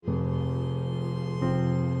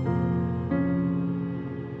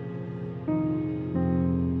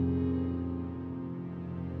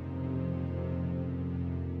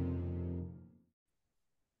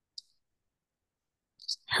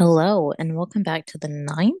Hello, and welcome back to the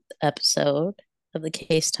ninth episode of the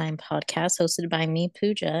Case Time podcast, hosted by me,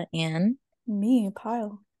 Pooja, Me,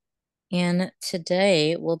 Pile. and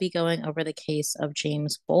today we'll be going over the case of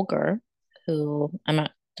James Bulgar, who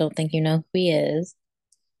don't think you know who he is.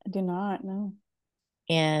 I do not know.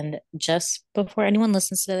 And just before anyone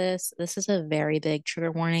listens to this, this is a very big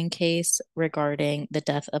trigger warning case regarding the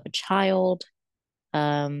death of a child,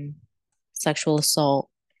 um, sexual assault,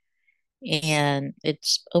 and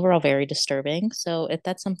it's overall very disturbing. So if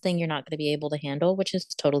that's something you're not going to be able to handle, which is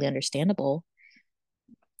totally understandable,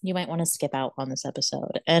 you might want to skip out on this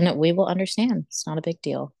episode and we will understand. It's not a big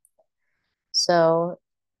deal. So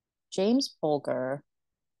James Bulger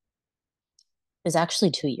is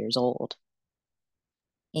actually 2 years old.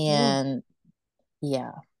 Ooh, And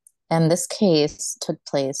yeah, and this case took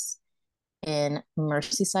place in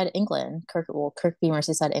Merseyside, England, Kirkby,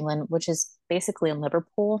 Merseyside, England, which is basically in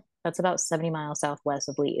Liverpool. That's about 70 miles southwest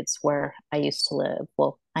of Leeds, where I used to live.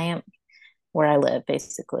 Well, I am where I live,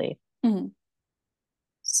 basically. mhm.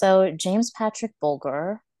 So, James Patrick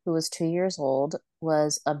Bulger, who was 2 years old,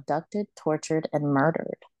 was abducted, tortured, and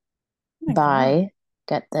murdered Oh my God. by,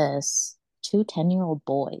 get this, two 10-year-old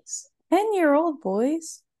boys. 10-year-old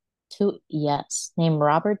boys. Yes, named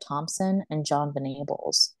Robert Thompson and John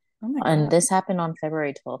Venables. Oh my And God. this happened on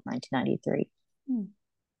February 12th, 1993. Hmm.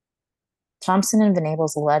 Thompson and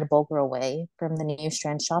Venables led Bulger away from the New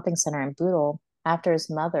Strand shopping center in Bootle after his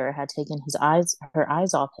mother had taken her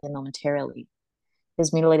eyes off him momentarily.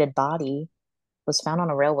 His mutilated body was found on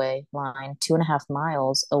a railway line 2.5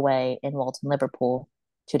 miles away in Walton, Liverpool,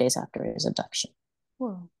 2 days after his abduction.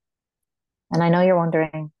 Whoa. And I know you're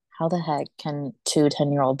wondering, how the heck can two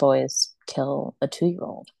 10-year-old boys kill a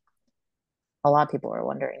 2-year-old? A lot of people are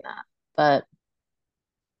wondering that. But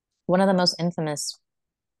one of the most infamous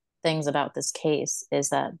things about this case is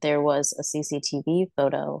that there was a CCTV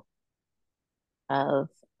photo of,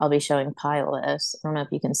 I'll be showing Pyle this. I don't know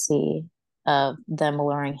if you can see, of them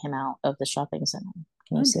luring him out of the shopping center.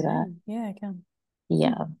 Can you Oh, see that? dang. Yeah, I can. Hmm.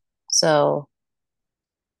 Yeah. So,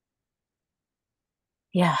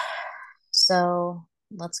 yeah. So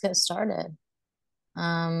let's get started.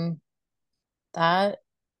 Um, that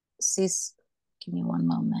sees, give me one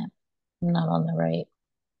moment. I'm not on the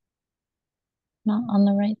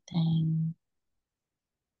right thing.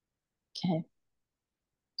 Okay.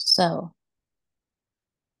 So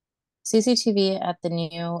CCTV at the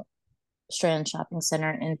new Strand Shopping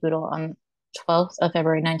Center in Bootle on 12th of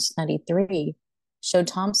February 1993 showed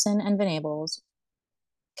Thompson and Venables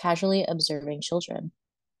casually observing children,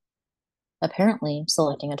 apparently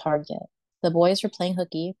selecting a target. The boys were playing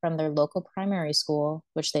hooky from their local primary school,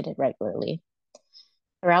 which they did regularly.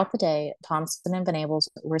 Throughout the day, Thompson and Venables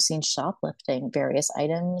were seen shoplifting various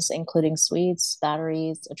items, including sweets,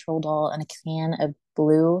 batteries, a troll doll, and a can of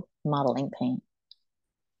blue modeling paint.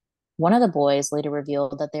 One of the boys later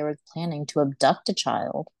revealed that they were planning to abduct a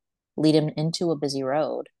child, lead him into a busy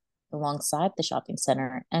road alongside the shopping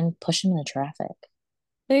center, and push him into traffic.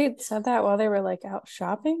 They said that while they were like out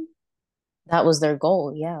shopping? That was their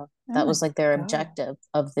goal. Yeah. Oh That my was like their God. objective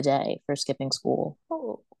of the day for skipping school.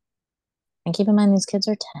 Oh, And keep in mind, these kids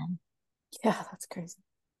are 10. yeah, that's crazy.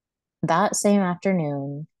 That same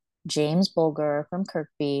afternoon, James Bulger from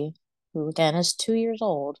Kirkby, who again is 2 years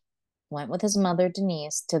old, went with his mother,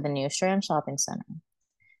 Denise, to the New Strand Shopping Center.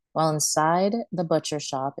 While inside the butcher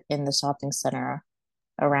shop in the shopping center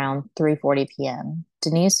around 3:40 p.m.,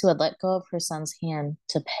 Denise, who had let go of her son's hand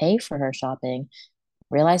to pay for her shopping,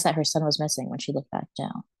 realized that her son was missing when she looked back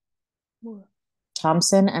down. Whoa.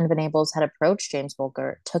 Thompson and Venables had approached James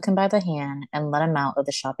Bulger, took him by the hand, and let him out of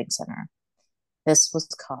the shopping center. This was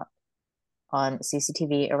caught on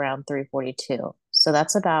CCTV around 3:42. So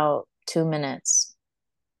that's about 2 minutes,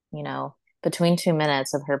 you know, between 2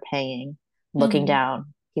 minutes of her paying, looking Hmm.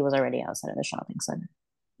 down, he was already outside of the shopping center.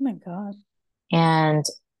 Oh my God. And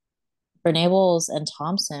Bernables and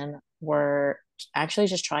Thompson were actually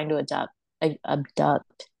just trying to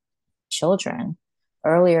abduct children.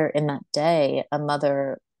 Earlier in that day, a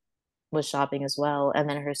mother was shopping as well, and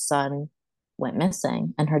then her son went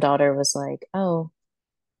missing, and her daughter was like, "Oh,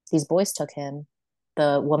 these boys took him."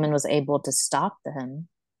 The woman was able to stop them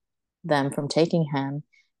from taking him,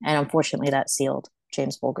 and unfortunately, that sealed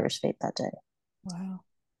James Bulger's fate that day. Wow.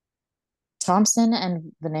 Thompson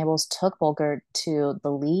and Venables took Bulger to the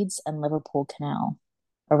Leeds and Liverpool Canal,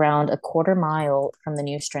 around a quarter mile from the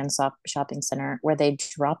New Strand shopping center, where they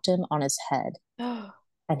dropped him on his head,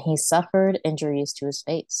 and he suffered injuries to his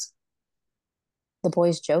face. The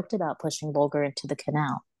boys joked about pushing Bulger into the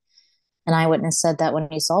canal. An eyewitness said that when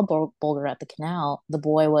he saw Bulger at the canal, the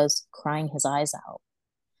boy was crying his eyes out.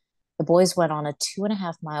 The boys went on a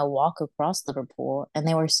 2.5 mile walk across Liverpool, and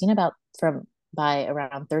they were seen about from by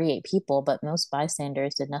around 38 people, but most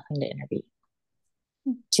bystanders did nothing to intervene.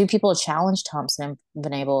 Two people challenged Thompson and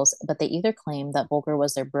Venables, but they either claimed that Bulgar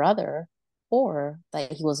was their brother or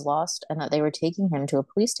that he was lost and that they were taking him to a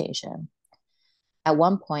police station. At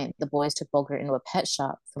one point, the boys took Bulgar into a pet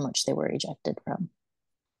shop from which they were ejected from.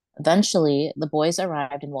 Eventually, the boys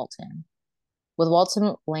arrived in Walton. With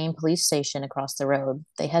Walton Lane Police Station across the road,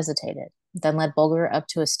 they hesitated, then led Bulgar up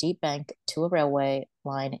to a steep bank to a railway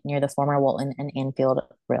line near the former Walton and Anfield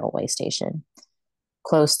railway station,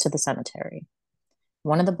 close to the cemetery.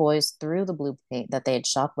 One of the boys threw the blue paint that they had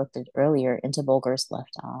shoplifted earlier into Bulgar's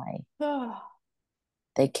left eye.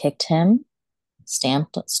 They kicked him,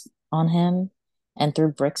 stamped on him, and threw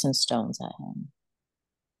bricks and stones at him.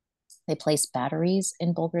 They placed batteries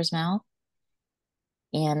in Bulgar's mouth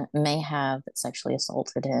and may have sexually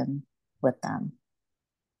assaulted him with them.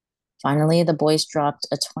 Finally, the boys dropped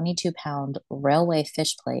a 22-pound railway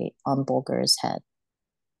fish plate on Bulgar's head.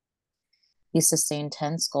 He sustained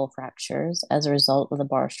 10 skull fractures as a result of the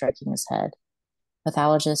bar striking his head.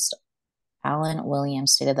 Pathologist Alan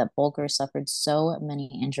Williams stated that Bulgar suffered so many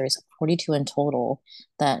injuries, 42 in total,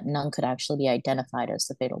 that none could actually be identified as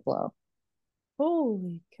the fatal blow.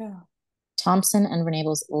 Holy cow. Thompson and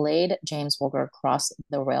Venables laid James Bulgar across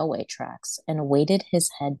the railway tracks and weighted his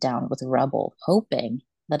head down with rubble, hoping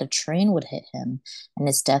that a train would hit him and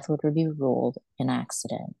his death would be ruled an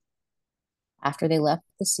accident. After they left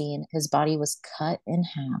the scene, his body was cut in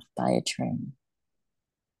half by a train.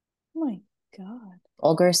 Oh my God.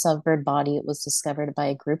 Bulgar's severed body was discovered by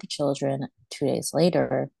a group of children 2 days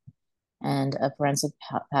later, and a forensic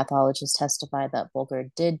pathologist testified that Bulgar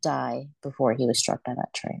did die before he was struck by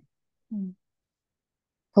that train.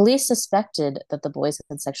 Police suspected that the boys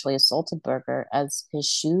had sexually assaulted Bulgar as his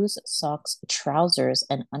shoes, socks, trousers,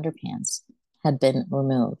 and underpants had been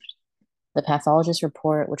removed. The pathologist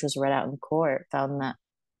report, which was read out in court, found that,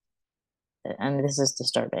 and this is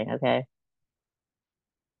disturbing, okay?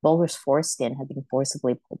 Bulgar's foreskin had been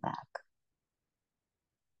forcibly pulled back.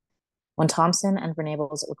 When Thompson and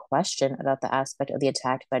Venables were questioned about the aspect of the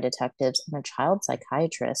attack by detectives and a child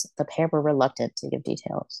psychiatrist, the pair were reluctant to give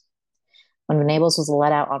details. When Venables was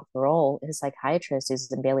let out on parole, his psychiatrist,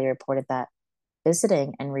 Susan Bailey, reported that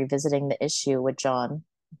visiting and revisiting the issue with John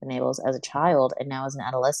Venables as a child and now as an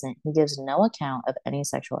adolescent, he gives no account of any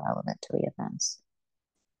sexual element to the offense.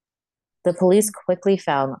 The police quickly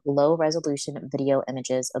found low-resolution video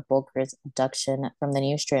images of Bulgar's abduction from the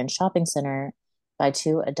New Strand shopping center by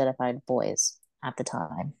two identified boys at the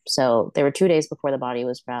time. So they were 2 days before the body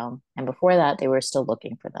was found, and before that, they were still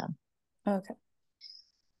looking for them. Okay.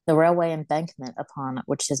 The railway embankment upon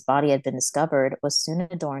which his body had been discovered was soon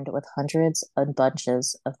adorned with hundreds of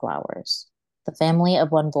bunches of flowers. The family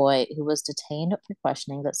of one boy who was detained for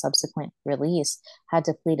questioning but subsequent release had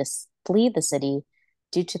to flee the city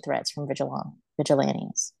due to threats from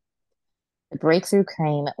vigilantes. The breakthrough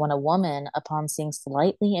came when a woman, upon seeing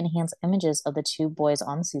slightly enhanced images of the two boys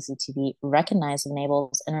on CCTV, recognized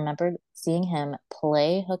Venables and remembered seeing him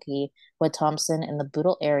play hooky with Thompson in the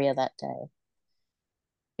Bootle area that day.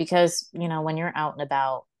 Because, when you're out and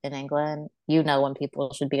about in England, when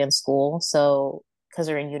people should be in school. So, because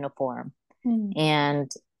they're in uniform. And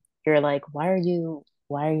you're like, why are you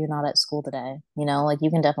not at school today? You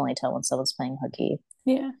can definitely tell when someone's playing hooky.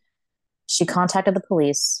 Yeah. She contacted the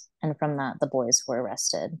police, and from that, the boys were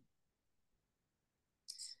arrested.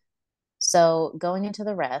 So, going into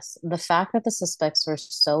the rest, the fact that the suspects were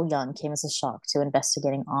so young came as a shock to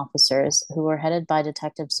investigating officers who were headed by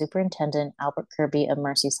Detective Superintendent Albert Kirby of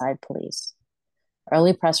Merseyside Police.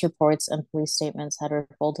 Early press reports and police statements had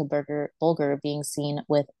referred to Bulgar being seen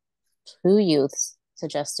with two youths,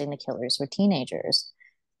 suggesting the killers were teenagers.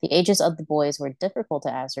 The ages of the boys were difficult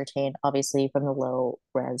to ascertain, obviously, from the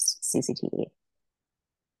low-res CCTV.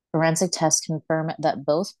 Forensic tests confirmed that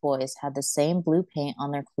both boys had the same blue paint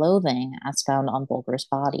on their clothing as found on Bulgar's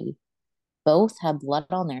body. Both had blood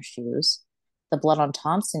on their shoes. The blood on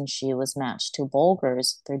Thompson's shoe was matched to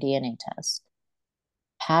Bulgar's through DNA test.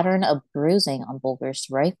 Pattern of bruising on Bulgar's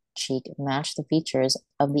right cheek matched the features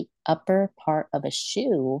of the upper part of a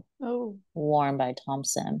shoe worn by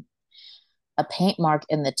Thompson. A paint mark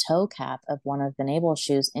in the toe cap of one of Venable's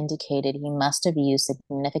shoes indicated he must have used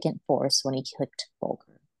significant force when he kicked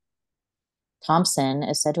Bulgar. Thompson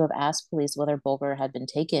is said to have asked police whether Bulgar had been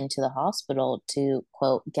taken to the hospital to,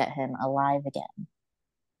 quote, get him alive again.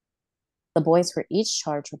 The boys were each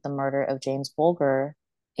charged with the murder of James Bulgar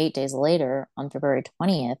 8 days later on February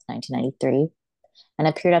 20th, 1993, and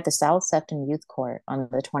appeared at the South Sefton Youth Court on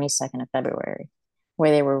the 22nd of February,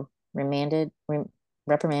 where they were remanded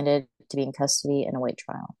reprimanded to be in custody and await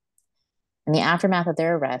trial. In the aftermath of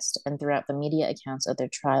their arrest and throughout the media accounts of their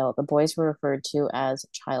trial, the boys were referred to as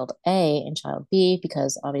Child A and Child B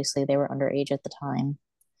because obviously they were underage at the time.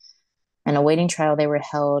 And awaiting trial, they were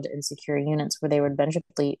held in secure units where they would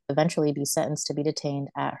eventually be sentenced to be detained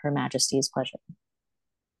at Her Majesty's pleasure.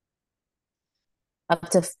 Up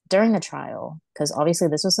to during the trial, because obviously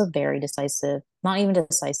this was a very decisive, not even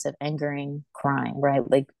decisive, angering crime, right?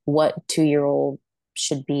 Like what 2-year-old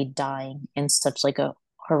should be dying in such like a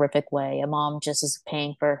horrific way? A mom just is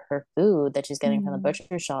paying for her food that she's getting from the Mm.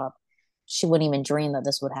 butcher shop. She wouldn't even dream that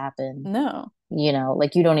this would happen. No.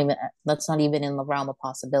 Like you don't even, that's not even in the realm of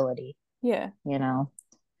possibility, Yeah. you know?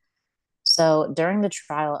 So during the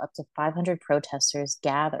trial, up to 500 protesters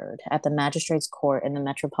gathered at the magistrate's court in the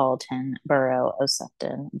metropolitan borough of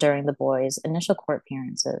Sefton during the boys' initial court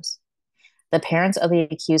appearances. The parents of the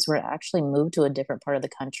accused were actually moved to a different part of the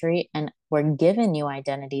country and were given new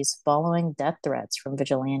identities following death threats from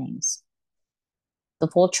vigilantes. The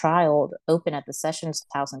full trial opened at the Sessions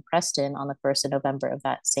House in Preston on the 1st of November of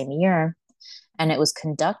that same year, and it was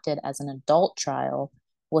conducted as an adult trial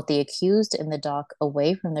with the accused in the dock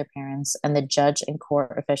away from their parents and the judge and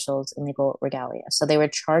court officials in legal regalia. So they were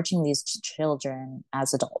charging these children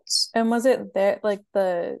as adults. And was it there like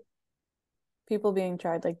the people being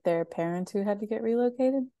tried, like their parents who had to get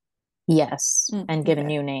relocated? Yes, and given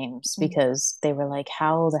Okay. new names Mm. because they were like,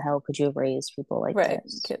 how the hell could you raise people like Right.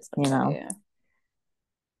 this? Kids like You that, know? yeah.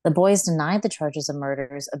 The boys denied the charges of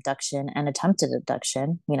murders, abduction, and attempted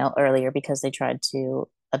abduction, earlier because they tried to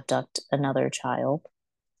abduct another child.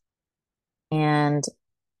 And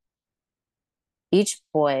each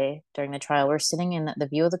boy during the trial were sitting in the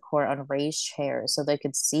view of the court on raised chairs so they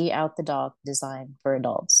could see out the dock designed for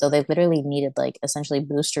adults. So they literally needed like essentially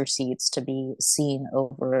booster seats to be seen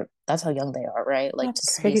over. That's how young they are, right? Like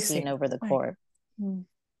That's to be seen crazy. over the My court, God.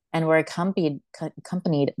 and were accompanied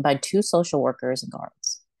by 2 social workers and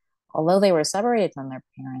guards. Although they were separated from their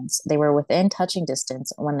parents, they were within touching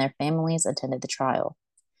distance when their families attended the trial.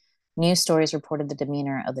 News stories reported the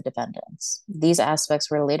demeanor of the defendants. These aspects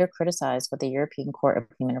were later criticized by the European Court of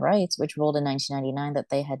Human Rights, which ruled in 1999 that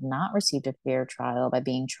they had not received a fair trial by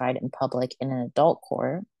being tried in public in an adult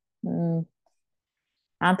court. Mm.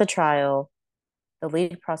 At the trial, the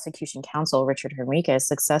lead prosecution counsel, Richard Henriquez,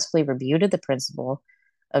 successfully refuted the principle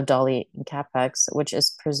of Dolly and Capex, which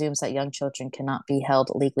presumes that young children cannot be held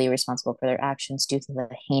legally responsible for their actions due to the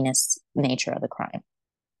heinous nature of the crime.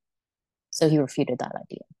 So he refuted that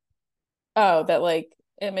idea. Oh, that like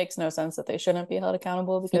it makes no sense that they shouldn't be held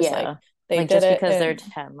accountable because like Yeah. they Like did just it because they're and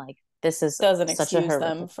 10, like this is doesn't such a excuse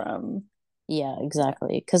them horrific. from Yeah, yeah.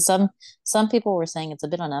 exactly. Because some people were saying it's a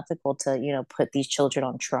bit unethical to, put these children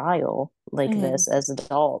on trial like Mm-hmm. this as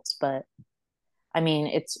adults. But I mean,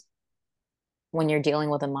 it's when you're dealing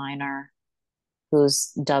with a minor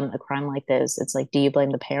who's done a crime like this, it's like, do you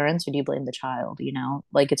blame the parents or do you blame the child?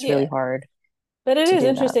 Like it's really Yeah. hard But it to is do that.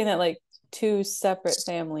 interesting that like two separate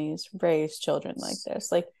families raise children like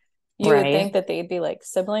this. Like you would Right. think that they'd be like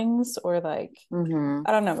siblings or like Mm-hmm.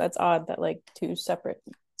 I don't know, that's odd that like two separate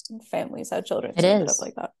families had children It who ended up is.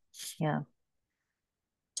 like that. Yeah.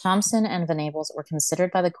 Thompson and Venables were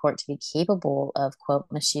considered by the court to be capable of, quote,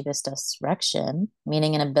 mischievous discretion,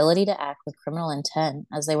 meaning an ability to act with criminal intent,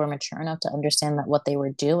 as they were mature enough to understand that what they were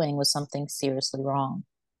doing was something seriously wrong.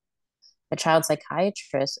 The child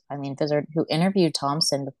psychiatrist, Eileen Fizzard, who interviewed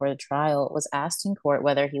Thompson before the trial, was asked in court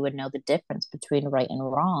whether he would know the difference between right and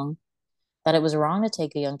wrong, that it was wrong to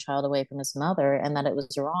take a young child away from his mother, and that it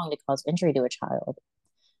was wrong to cause injury to a child.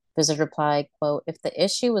 Fizzard replied, quote, if the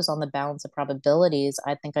issue was on the balance of probabilities,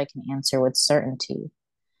 I think I can answer with certainty.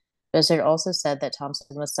 Fizzard also said that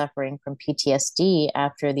Thompson was suffering from PTSD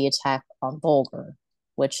after the attack on Bulgar,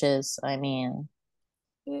 which is, I mean,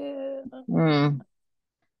 Yeah. mm,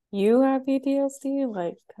 You have PTSD?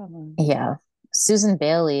 Like, come on. yeah. Susan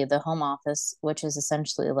Bailey, the Home Office, which is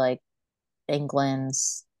essentially like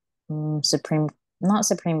England's Supreme, not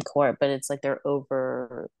Supreme Court, but it's like their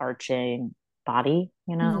overarching body.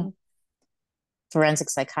 Mm. Forensic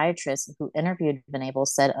psychiatrist who interviewed Venable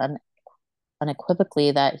said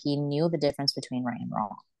unequivocally that he knew the difference between right and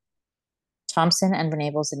wrong. Thompson and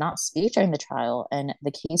Venables did not speak during the trial, and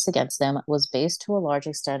the case against them was based to a large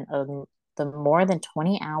extent on the more than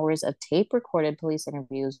 20 hours of tape recorded police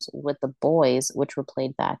interviews with the boys, which were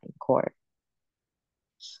played back in court.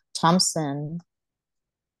 Thompson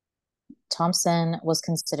Thompson was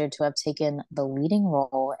considered to have taken the leading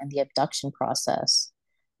role in the abduction process,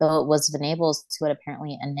 though it was Venables who had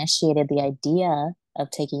apparently initiated the idea of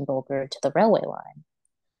taking Bulgar to the railway line.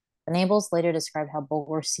 Venables later described how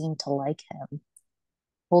Bulgar seemed to like him.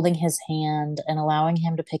 holding his hand and allowing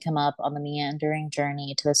him to pick him up on the meandering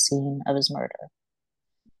journey to the scene of his murder.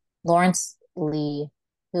 Lawrence Lee,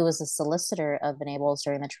 who was a solicitor of Venables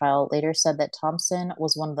during the trial, later said that Thompson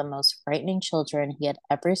was one of the most frightening children he had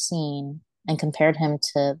ever seen and compared him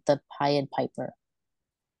to the Pied Piper.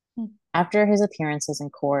 After his appearances in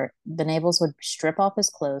court, Venables would strip off his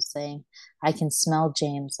clothes, saying, "I can smell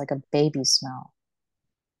James like a baby smell."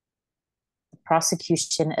 The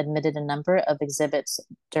prosecution admitted a number of exhibits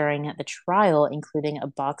during the trial, including a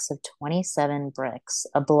box of 27 bricks,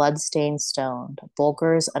 a blood-stained stone,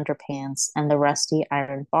 Bulgar's underpants, and the rusty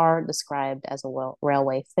iron bar described as a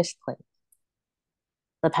railway fish plate.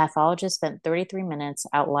 The pathologist spent 33 minutes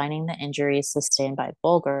outlining the injuries sustained by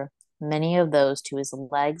Bulgar. Many of those to his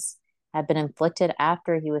legs had been inflicted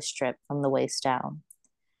after he was stripped from the waist down.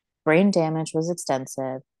 Brain damage was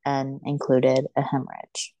extensive and included a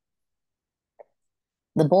hemorrhage.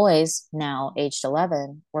 The boys, now aged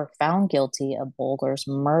 11, were found guilty of Bulgar's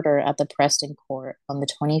murder at the Preston court on the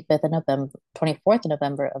 24th of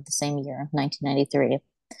November of the same year, 1993,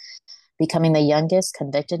 becoming the youngest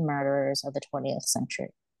convicted murderers of the 20th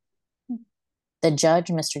century. The judge,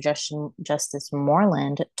 Mr. Justice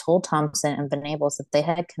Moreland, told Thompson and Venables that they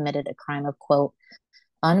had committed a crime of, quote,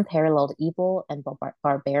 unparalleled evil and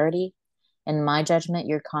barbarity. In my judgment,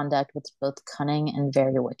 your conduct was both cunning and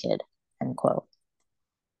very wicked, end quote.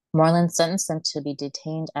 Moreland sentenced them to be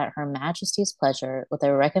detained at Her Majesty's pleasure with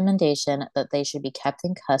a recommendation that they should be kept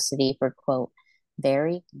in custody for, quote,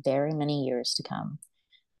 very, very many years to come,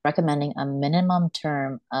 recommending a minimum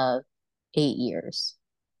term of 8 years.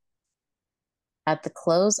 At the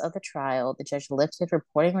close of the trial, the judge lifted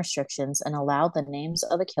reporting restrictions and allowed the names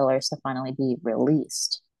of the killers to finally be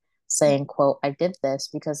released, saying, quote, I did this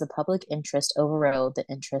because the public interest overrode the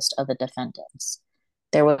interest of the defendants.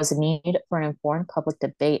 There was a need for an informed public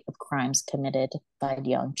debate of crimes committed by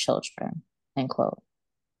young children, end quote.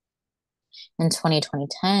 In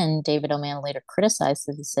 2010, David O'Mahony later criticized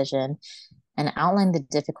the decision and outlined the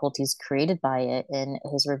difficulties created by it in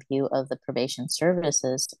his review of the probation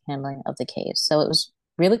services handling of the case. So it was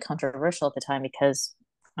really controversial at the time because,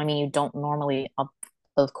 I mean, you don't normally,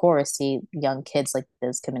 of course, see young kids like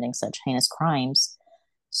this committing such heinous crimes.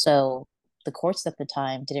 So the courts at the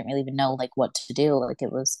time didn't really even know like what to do. Like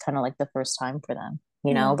it was kind of like the first time for them,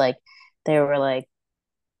 you know, like they were like,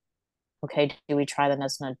 okay, do we try them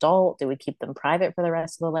as an adult? Do we keep them private for the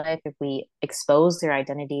rest of their life? If we expose their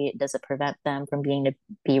identity, does it prevent them from being to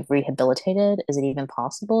be rehabilitated? Is it even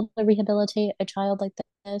possible to rehabilitate a child like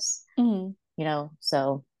this? Mm-hmm. You know,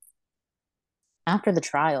 so after the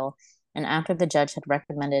trial and after the judge had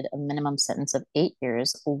recommended a minimum sentence of 8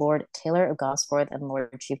 years, Lord Taylor of Gosforth and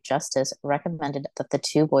Lord Chief Justice recommended that the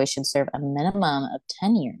two boys should serve a minimum of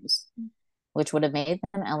 10 years, which would have made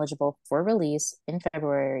them eligible for release in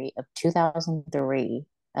February of 2003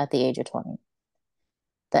 at the age of 20.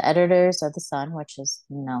 The editors of The Sun, which is,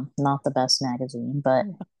 you know, not the best magazine, but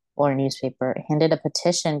or newspaper, handed a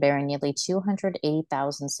petition bearing nearly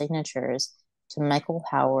 280,000 signatures to Michael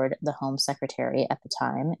Howard, the Home Secretary at the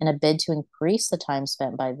time, in a bid to increase the time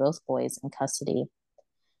spent by both boys in custody.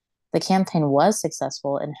 The campaign was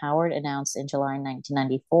successful, and Howard announced in July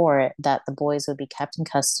 1994 that the boys would be kept in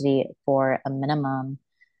custody for a minimum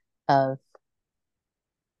of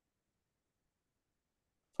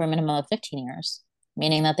 15 years,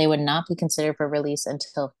 meaning that they would not be considered for release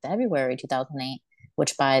until February 2008,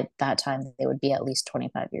 which by that time they would be at least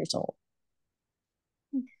 25 years old.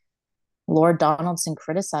 Lord Donaldson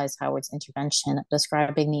criticized Howard's intervention,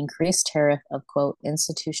 describing the increased tariff of, quote,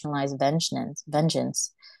 institutionalized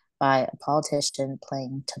vengeance by a politician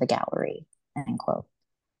playing to the gallery, end quote.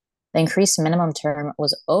 The increased minimum term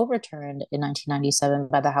was overturned in 1997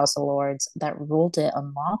 by the House of Lords that ruled it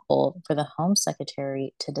unlawful for the Home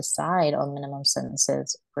Secretary to decide on minimum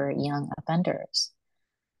sentences for young offenders.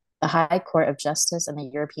 The High Court of Justice and the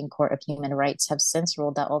European Court of Human Rights have since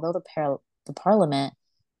ruled that although the Parliament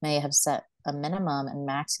may have set a minimum and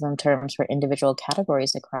maximum terms for individual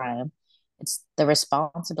categories of crime, it's the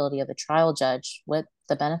responsibility of the trial judge, with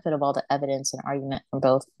the benefit of all the evidence and argument from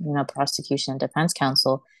both, you know, prosecution and defense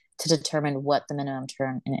counsel, to determine what the minimum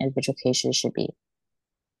term in individual cases should be.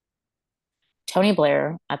 Tony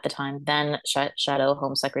Blair, at the time, then Shadow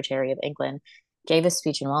Home Secretary of England, gave a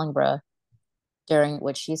speech in Wellingborough during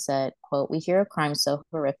which he said, quote, we hear of crimes so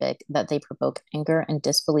horrific that they provoke anger and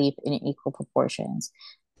disbelief in equal proportions.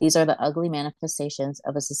 These are the ugly manifestations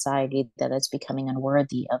of a society that is becoming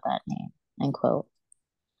unworthy of that name, end quote.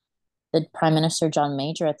 The Prime Minister, John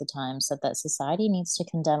Major, at the time said that society needs to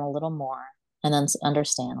condemn a little more and then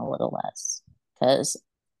understand a little less, because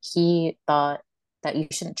he thought that you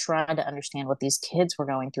shouldn't try to understand what these kids were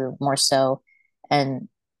going through more so and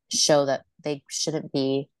show that they shouldn't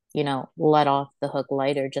be, let off the hook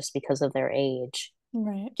lighter just because of their age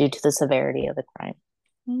Right. due to the severity of the crime.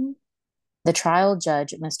 Mm-hmm. The trial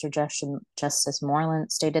judge, Mr. Justice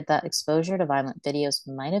Moreland, stated that exposure to violent videos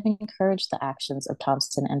might have encouraged the actions of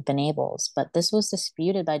Thompson and Venables, but this was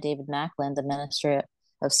disputed by David Macklin, the Minister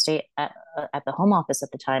of State at the Home Office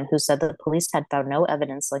at the time, who said that the police had found no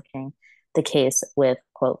evidence linking the case with,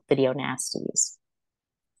 quote, video nasties.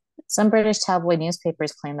 Some British tabloid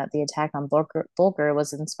newspapers claim that the attack on Bulgar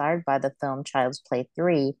was inspired by the film Child's Play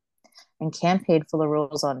 3 and campaigned for the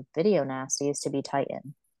rules on video nasties to be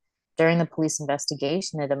tightened. During the police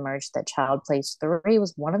investigation, it emerged that Child Play 3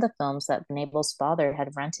 was one of the films that Venable's father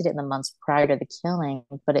had rented in the months prior to the killing,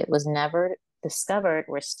 but it was never discovered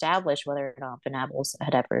or established whether or not Venables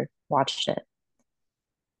had ever watched it.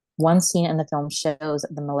 One scene in the film shows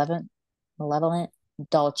the malevolent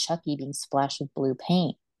doll Chucky being splashed with blue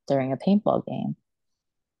paint during a paintball game.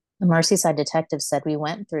 The Merseyside detective said, "We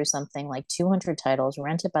went through something like 200 titles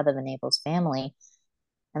rented by the Venables family,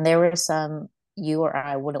 and there were some you or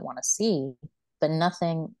I wouldn't want to see, but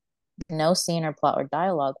nothing, no scene or plot or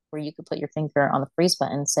dialogue where you could put your finger on the freeze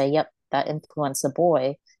button and say, yep, that influenced the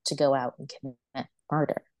boy to go out and commit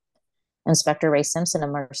murder." Inspector Ray Simpson of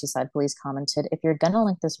Merseyside Police commented, "If you're going to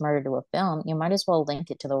link this murder to a film, you might as well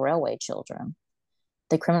link it to the railway children."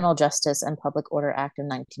 The Criminal Justice and Public Order Act of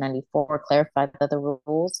 1994 clarified that the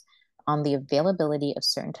rules on the availability of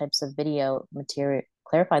certain types of video material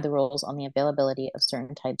clarified the rules on the availability of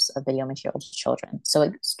certain types of video material to children. So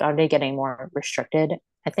it started getting more restricted.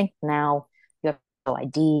 I think now you have no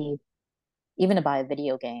ID, even to buy a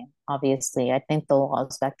video game. Obviously, I think the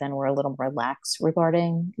laws back then were a little more lax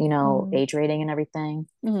regarding, Mm-hmm. age rating and everything.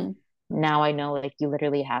 Mm-hmm. Now I know like you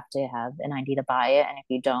literally have to have an ID to buy it, and if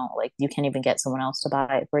you don't, like you can't even get someone else to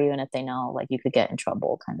buy it for you, and if they know, like you could get in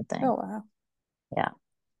trouble, kind of thing. Oh, wow. Yeah.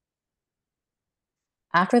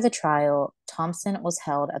 After the trial, Thompson was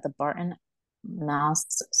held at the Barton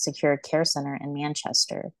Moss Secure Care Center in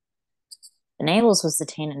Manchester. Venables was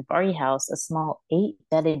detained in Barty House, a small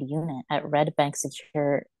 8-bedded unit at Red Bank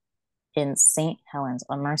Secure in St. Helens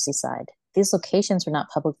on Merseyside. These locations were not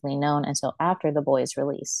publicly known until after the boys'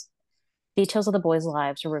 release. Details of the boys'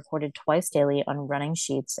 lives were recorded twice daily on running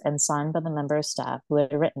sheets and signed by the member of staff who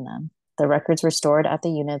had written them. The records were stored at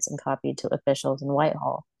the units and copied to officials in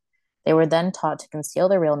Whitehall. They were then taught to conceal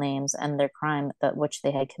their real names and their crime that which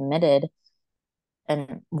they had committed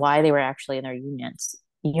and why they were actually in their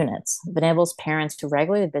units. Venable's parents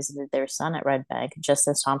regularly visited their son at Red Bank, just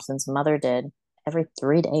as Thompson's mother did every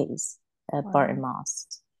 3 days at Barton Wow. Moss.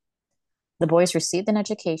 The boys received an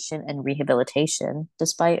education and rehabilitation.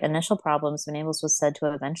 Despite initial problems, Venables was said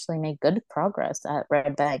to eventually make good progress at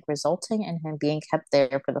Red Bank, resulting in him being kept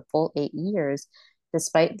there for the full 8 years,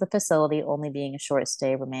 despite the facility only being a short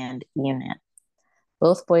stay remand unit.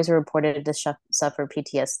 Both boys were reported to suffer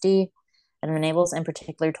PTSD, and Venables in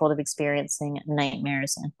particular told of experiencing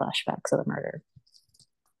nightmares and flashbacks of the murder.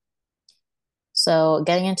 So,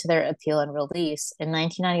 getting into their appeal and release, in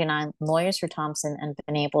 1999, lawyers for Thompson and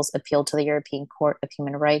Venables appealed to the European Court of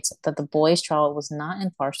Human Rights that the boys' trial was not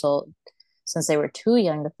impartial since they were too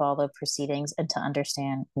young to follow proceedings and to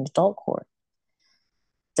understand an adult court.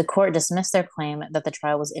 The court dismissed their claim that the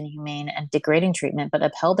trial was inhumane and degrading treatment, but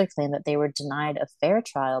upheld their claim that they were denied a fair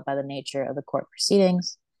trial by the nature of the court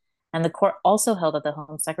proceedings. And the court also held that the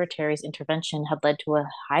Home Secretary's intervention had led to a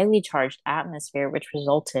highly charged atmosphere, which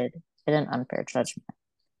resulted in an unfair judgment.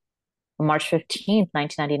 On March 15th,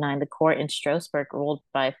 1999, the court in Strasbourg ruled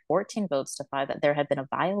by 14 votes to 5 that there had been a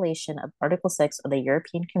violation of Article 6 of the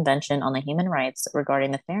European Convention on the Human Rights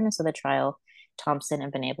regarding the fairness of the trial Thompson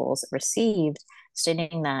and Venables received,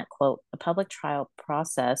 stating that, quote, "a public trial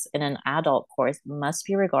process in an adult court must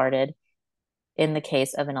be regarded in the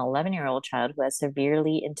case of an 11-year-old child who has a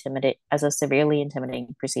severely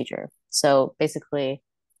intimidating procedure." So basically,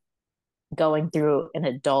 going through an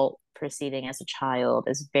adult proceeding as a child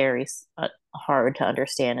is very hard to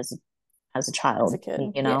understand as a As a child, kid.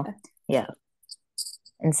 you Yeah. know? Yeah.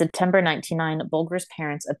 In September 1999, Bulgar's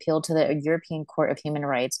parents appealed to the European Court of Human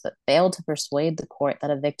Rights, but failed to persuade the court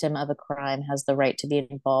that a victim of a crime has the right to be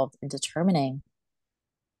involved in determining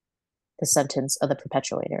the sentence of the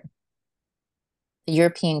perpetrator. The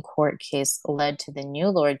European court case led to the new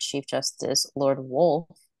Lord Chief Justice, Lord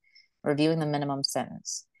Wolfe, reviewing the minimum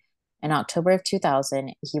sentence. In October of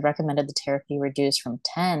 2000, he recommended the tariff be reduced from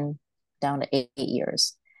 10 down to 8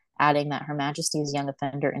 years, adding that Her Majesty's Young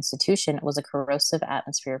Offender Institution was a corrosive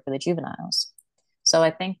atmosphere for the juveniles. So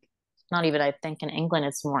I think, not even I think in England,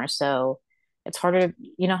 it's more so it's harder.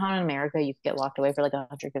 You know how in America you could get locked away for like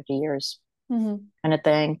 150 years Hmm. kind of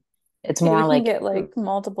thing. It's Yeah, you more can like, get like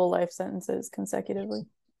multiple life sentences consecutively.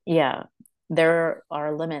 yeah, there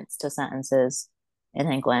are limits to sentences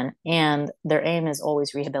in England, and their aim is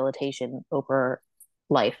always rehabilitation over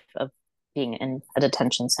life of being in a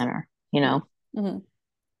detention center, Yeah. Hmm.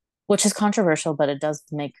 which is controversial, but it does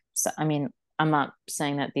I mean, I'm not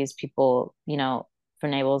saying that these people,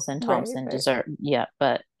 Venables and Right, Thompson right. deserve, yeah,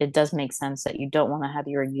 but it does make sense that you don't want to have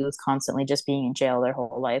your youth constantly just being in jail their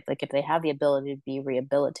whole life. Like if they have the ability to be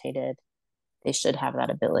rehabilitated, they should have that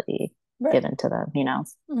ability Right. given to them.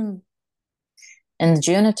 Mm. In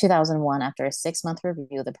June of 2001, after a 6-month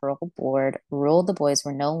review, the parole board ruled the boys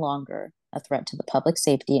were no longer a threat to the public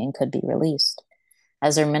safety and could be released.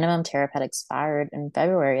 As their minimum tariff had expired in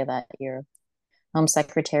February of that year, Home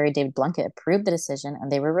Secretary David Blunkett approved the decision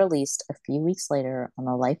and they were released a few weeks later on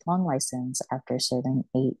a lifelong license after serving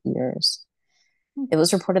 8 years. It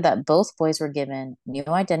was reported that both boys were given new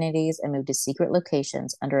identities and moved to secret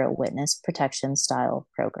locations under a witness protection style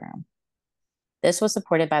program. This was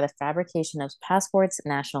supported by the fabrication of passports,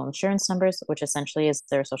 national insurance numbers, which essentially is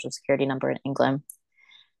their social security number in England,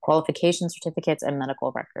 qualification certificates, and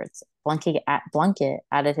medical records. Blunkett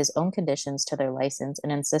added his own conditions to their license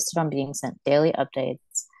and insisted on being sent daily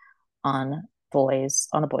updates on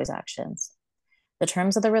the boys' actions. The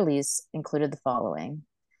terms of the release included the following.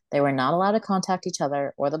 They were not allowed to contact each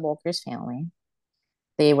other or the Bulgar's family.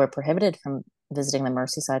 They were prohibited from visiting the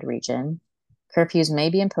Merseyside region. Curfews may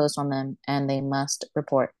be imposed on them, and they must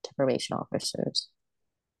report to probation officers.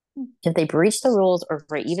 If they breached the rules or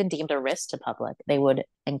were even deemed a risk to public, they would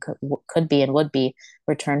and could be and would be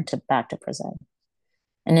returned back to prison.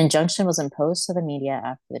 An injunction was imposed to the media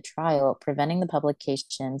after the trial, preventing the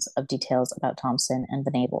publications of details about Thompson and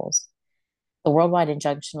Venables. The worldwide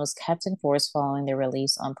injunction was kept in force following their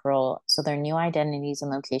release on parole, so their new identities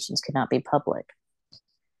and locations could not be public.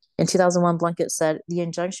 In 2001, Blunkett said the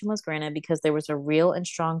injunction was granted because there was a real and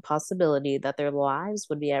strong possibility that their lives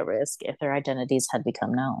would be at risk if their identities had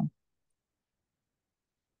become known.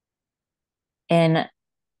 And,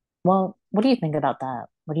 well, what do you think about that?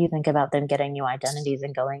 What do you think about them getting new identities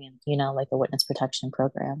and going in, like a witness protection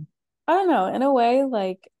program? I don't know. In a way,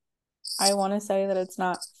 like I want to say that it's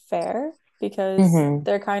not fair because Mm-hmm.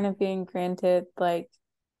 they're kind of being granted like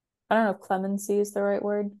I don't know if clemency is the right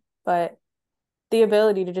word, but the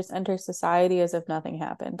ability to just enter society as if nothing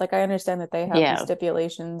happened. Like I understand that they have these Yeah.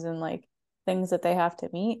 stipulations and like things that they have to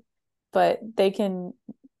meet, but they can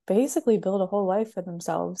basically build a whole life for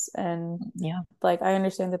themselves. And Yeah. like I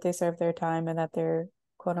understand that they serve their time and that they're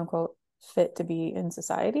quote unquote fit to be in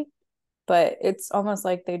society, but it's almost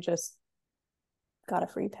like they just got a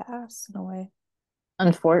free pass in a way.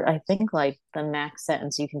 I think like the max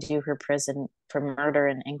sentence you can do for prison for murder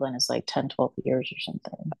in England is like 10, 12 years or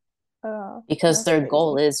something. Oh, Because that's their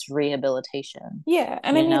goal crazy. is rehabilitation, Yeah,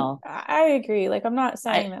 and I you mean, know. I agree. Like, I'm not I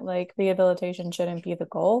saying that like rehabilitation shouldn't be the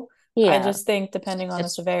goal. I Yeah, just think depending on the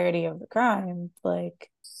it's severity of the crime, like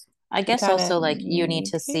I you guess kind also of like you need need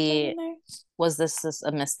to to be put in see, there. was this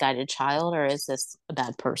a misguided child or is this a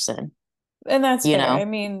bad person? And that's You fair. I know?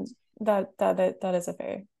 mean, that is a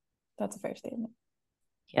fair statement.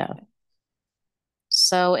 Yeah.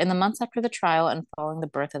 So in the months after the trial and following the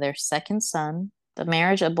birth of their second son, the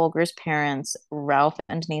marriage of Bulgar's parents, Ralph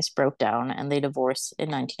and Denise, broke down and they divorced in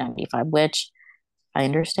 1995, which I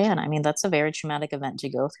understand. I mean, that's a very traumatic event to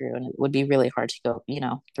go through, and it would be really hard to go,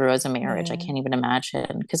 through as a marriage. I Yeah. can't even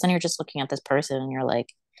imagine because then you're just looking at this person and you're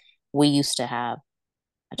like, we used to have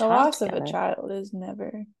a The child loss of a together. child is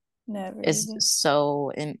never easy. It's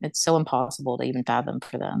so impossible to even fathom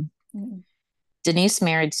for them. Mm. Denise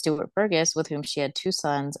married Stuart Fergus, with whom she had two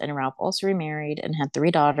sons, and Ralph also remarried and had three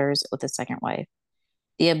daughters with his second wife.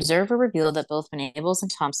 The Observer revealed that both Venables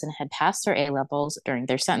and Thompson had passed their A levels during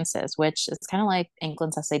their sentences, which is kind of like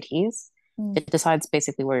England's SATs. Mm. It decides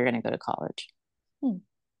basically where you're going to go to college. Mm.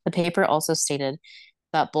 The paper also stated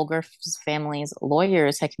that Bulgar's family's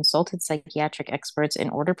lawyers had consulted psychiatric experts in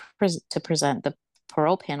order to present the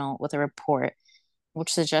parole panel with a report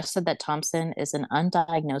which suggested that Thompson is an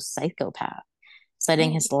undiagnosed psychopath,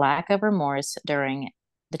 citing Oh. his lack of remorse during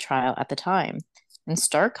the trial at the time. In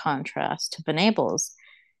stark contrast to Venables,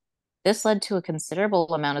 this led to a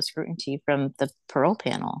considerable amount of scrutiny from the parole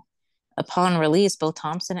panel. Upon release, both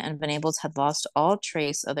Thompson and Venables had lost all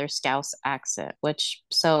trace of their Scouse accent, which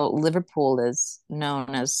so Liverpool they're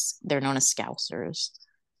known as Scousers.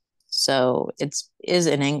 So it's is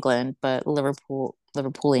in England, but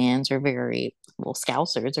Liverpoolians are very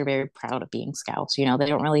Scousers are very proud of being Scouse. They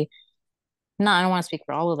don't really. No, I don't want to speak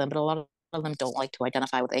for all of them, but a lot of them don't like to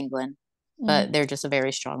identify with England. but Mm. they're just a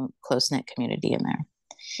very strong, close-knit community in there.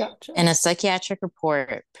 Gotcha. In a psychiatric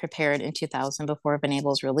report prepared in 2000 before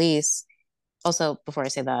Venable's release, also before I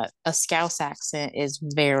say that, a Scouse accent is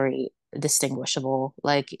very distinguishable.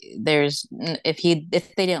 Like there's if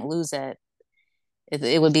they didn't lose it,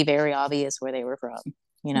 it would be very obvious where they were from,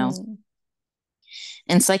 you know. Mm.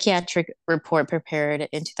 In psychiatric report prepared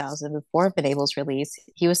in 2000 before Venable's release,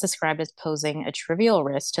 he was described as posing a trivial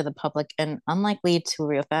risk to the public and unlikely to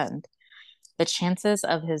reoffend. The chances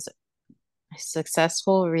of his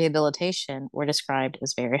successful rehabilitation were described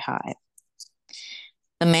as very high.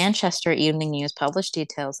 The Manchester Evening News published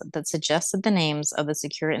details that suggested the names of the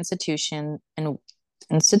secure institutions in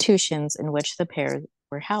which the pair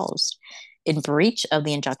were housed, in breach of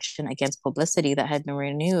the injunction against publicity that had been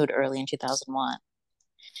renewed early in 2001.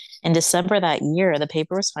 In December that year, the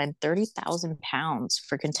paper was fined £30,000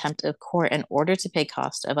 for contempt of court and ordered to pay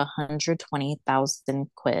cost of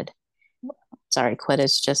 120,000 quid. Sorry, quid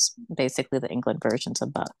is just basically the England versions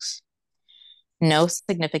of bucks. No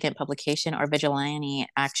significant publication or vigilante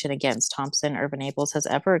action against Thompson or Venables has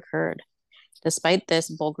ever occurred. Despite this,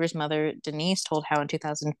 Bulgar's mother, Denise, told how in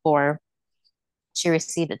 2004 she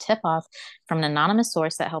received a tip off from an anonymous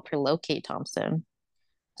source that helped her locate Thompson.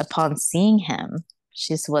 Upon seeing him,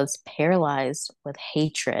 she was paralyzed with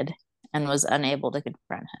hatred and was unable to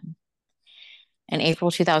confront him. In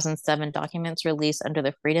April 2007, documents released under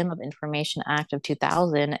the Freedom of Information Act of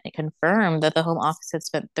 2000 confirmed that the Home Office had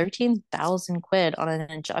spent 13,000 quid on an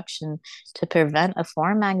injunction to prevent a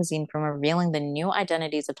foreign magazine from revealing the new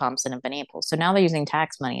identities of Thompson and Venables. So now they're using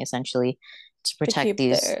tax money essentially to To protect keep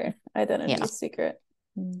these. their Yeah, identities secret.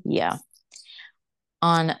 Mm. yeah.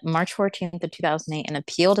 On March 14th of 2008, an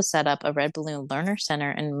appeal to set up a Red Balloon Learner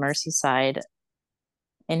Center in Merseyside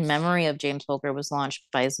in memory of James Bulgar was launched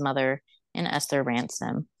by his mother and Esther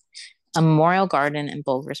Ransom. A memorial garden in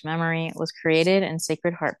Bulgar's memory was created in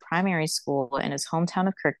Sacred Heart Primary School in his hometown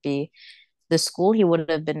of Kirkby, the school he would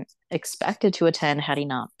have been expected to attend had he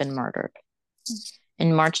not been murdered.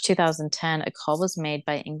 In March 2010, a call was made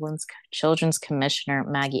by England's Children's Commissioner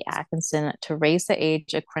Maggie Atkinson to raise the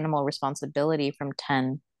age of criminal responsibility from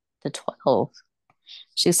 10 to 12.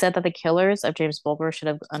 She said that the killers of James Bulgar should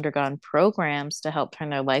have undergone programs to help turn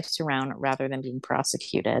their lives around rather than being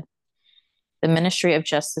prosecuted. The Ministry of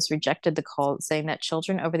Justice rejected the call, saying that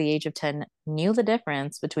children over the age of 10 knew the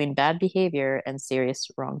difference between bad behavior and serious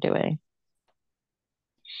wrongdoing.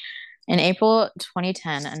 In April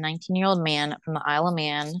 2010, a 19-year-old man from the Isle of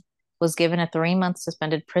Man was given a 3-month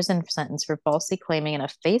suspended prison sentence for falsely claiming in a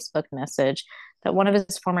Facebook message that one of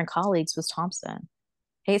his former colleagues was Thompson.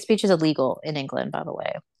 Hate speech is illegal in England, by the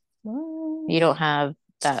way. You don't have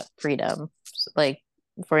that freedom. Like,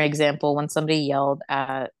 for example, when somebody yelled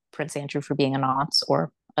at Prince Andrew for being a nonce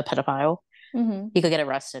or a pedophile, Mm-hmm. he could get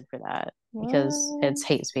arrested for that because it's What?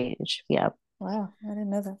 hate speech. Yeah. Wow, I didn't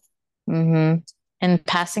know that. Mm-hmm. In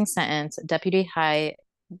passing sentence, Deputy High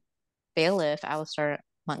Bailiff Alistair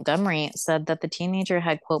Montgomery said that the teenager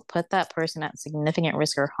had, quote, put that person at significant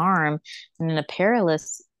risk or harm and in a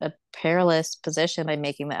perilous position by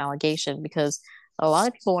making the allegation because a lot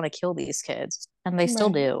of people want to kill these kids and they still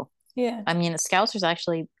Right. do. Yeah. I mean, Scousers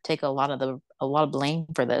actually take a lot of blame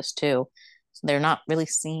for this too. They're not really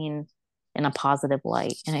seen in a positive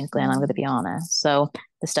light in England, I'm going to Mm. be honest. So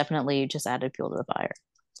this definitely just added fuel to the fire.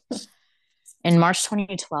 In March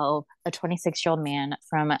 2012, a 26-year-old man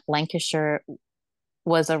from Lancashire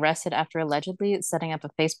was arrested after allegedly setting up a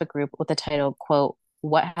Facebook group with the title, quote,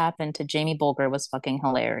 "What happened to Jamie Bulgar was fucking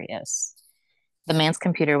hilarious." The man's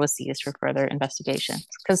computer was seized for further investigation.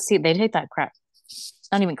 Because, see, they take that crap,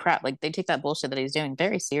 not even crap, like they take that bullshit that he's doing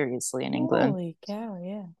very seriously in England. Holy cow,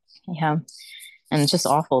 yeah. Yeah. And it's just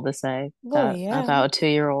awful to say Well, that yeah. about a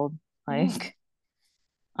 2-year-old. Yeah. Like,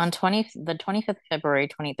 on the 25th of February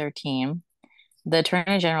 2013, the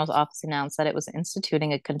Attorney General's office announced that it was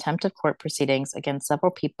instituting a contempt of court proceedings against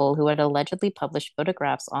several people who had allegedly published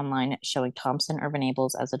photographs online showing Thompson or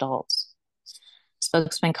Venables as adults.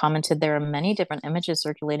 Spokesman commented there are many different images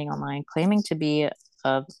circulating online claiming to be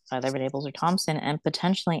of either Venables or Thompson and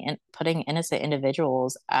potentially putting innocent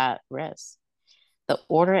individuals at risk. The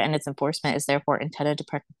order and its enforcement is therefore intended to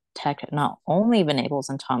protect not only Venables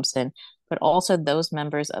and Thompson, but also those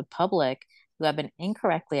members of public who have been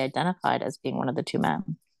incorrectly identified as being one of the two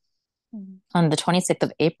men. Mm. On the 26th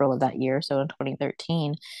of April of that year, so in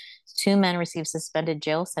 2013, two men received suspended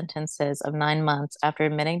jail sentences of 9 months after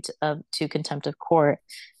admitting to contempt of court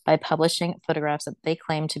by publishing photographs that they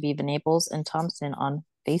claimed to be Venables and Thompson on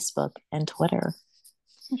Facebook and Twitter.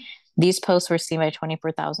 These posts were seen by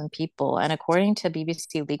 24,000 people, and according to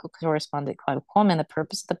BBC legal correspondent Clive Coleman, the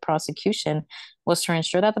purpose of the prosecution was to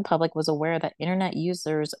ensure that the public was aware that internet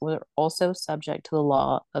users were also subject to the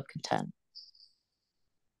law of contempt.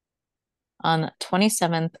 On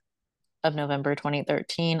 27th of November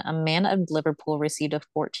 2013, a man of Liverpool received a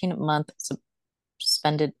 14-month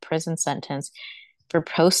suspended prison sentence for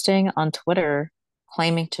posting on Twitter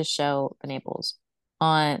claiming to show the Naples.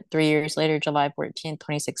 On 3 years later, July 14th,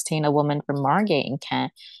 2016, a woman from Margate in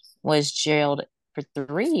Kent was jailed for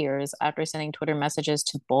 3 years after sending Twitter messages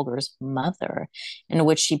to Bulgar's mother, in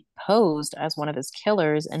which she posed as one of his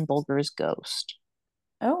killers and Bulgar's ghost.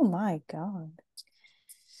 Oh my God.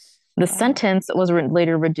 The Wow. sentence was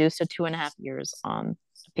later reduced to 2.5 years on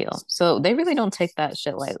appeal. So they really don't take that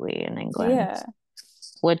shit lightly in England, Yeah.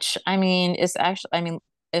 which I mean is actually, I mean,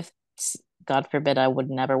 if God forbid, I would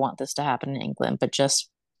never want this to happen in England, but just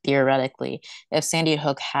theoretically, if Sandy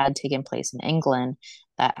Hook had taken place in England,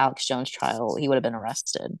 that Alex Jones trial, he would have been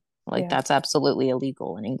arrested. Like Yeah. that's absolutely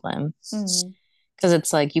illegal in England Mm. because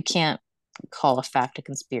it's like you can't call a fact a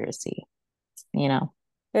conspiracy, you know?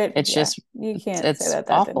 It's Yeah. just You can't say it's that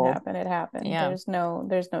that didn't awful. happen. It happened. Yeah. There's no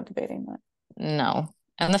debating that. No.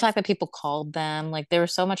 And the fact that people called them, like there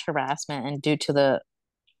was so much harassment and due to the,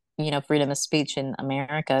 freedom of speech in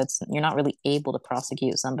America, you're not really able to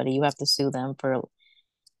prosecute somebody. You have to sue them for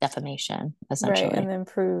defamation, Right. And essentially. then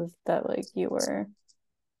prove that like you were,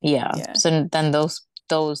 Yeah. yeah. So then those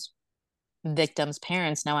victims'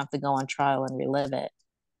 parents now have to go on trial and relive it.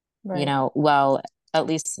 Right. Well, at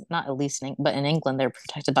least not at least but in England they're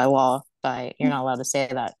protected by law by you're not allowed to say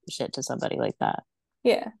that shit to somebody like that.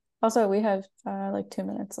 Yeah. Also, we have like 2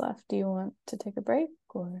 minutes left. Do you want to take a break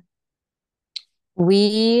or?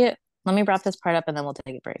 We Let me wrap this part up and then we'll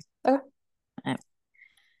take a break. Okay. Okay.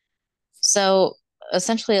 So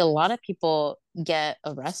essentially, a lot of people get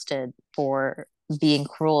arrested for being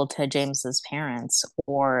cruel to James's parents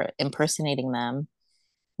or impersonating them.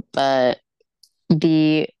 But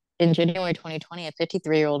the in January 2020, a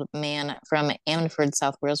 53-year-old man from Ammanford,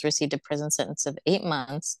 South Wales, received a prison sentence of 8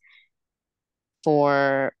 months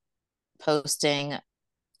for posting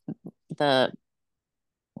the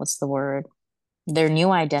what's the word? Their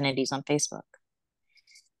new identities on Facebook.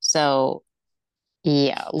 So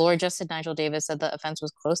yeah, Lord Justice Nigel Davis said the offense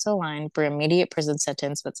was close to a line for immediate prison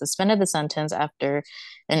sentence, but suspended the sentence after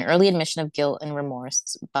an early admission of guilt and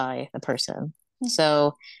remorse by the person.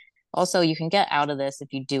 So also you can get out of this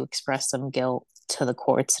if you do express some guilt to the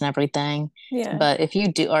courts and everything. Yeah. But if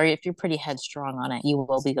you do, or if you're pretty headstrong on it, you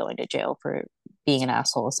will be going to jail for being an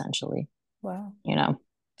asshole, essentially, Wow. you know?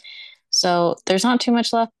 So there's not too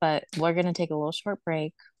much left, but we're going to take a little short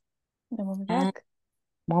break And we'll be and back.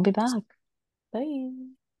 we'll be back. Bye.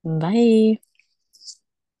 Bye.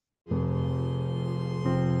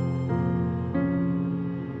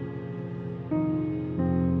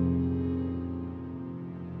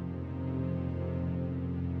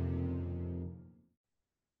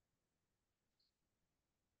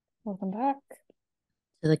 Welcome back.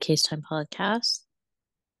 To the Case Time podcast.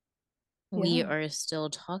 We Yeah. are still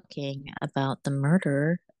talking about the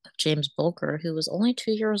murder of James Bulger, who was only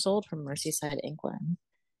 2 years old from Merseyside, England,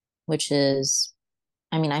 which is,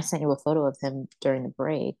 I mean, I sent you a photo of him during the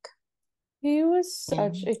break. He was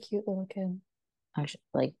such And a cute little kid. actually,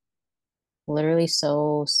 like, literally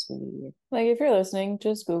so sweet. Like if you're listening,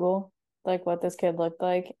 just Google like what this kid looked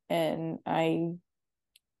like, and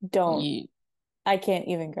don't You, I can't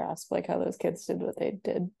even grasp like how those kids did what they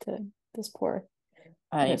did to this poor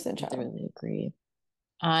I innocent child. literally agree.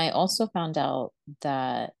 I also found out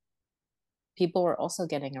that people were also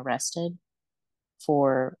getting arrested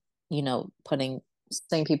for, saying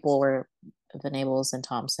people were Venables and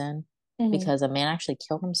Thompson Hmm. because a man actually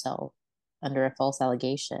killed himself under a false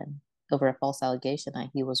allegation, over a false allegation that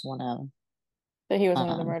he was one of That he was one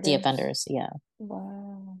of the the murderers. offenders. Yeah,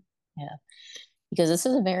 Wow. yeah. Because this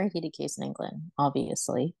is a very heated case in England,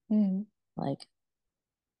 obviously. Hmm. Like,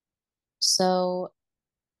 so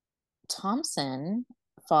Thompson,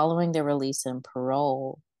 following their release and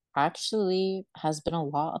parole, actually has been a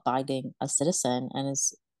law abiding a citizen and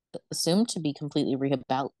is assumed to be completely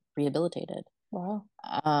rehabilitated. Wow.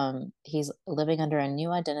 He's living under a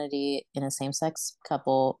new identity in a same-sex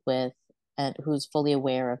couple with and who's fully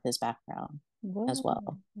aware of his background as Whoa.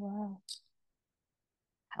 well. Wow.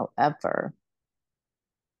 However,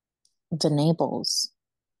 Venables,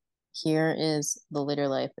 here is the later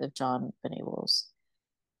life of John Venables.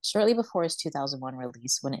 Shortly before his 2001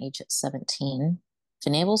 release, when aged 17,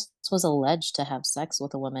 Venables was alleged to have sex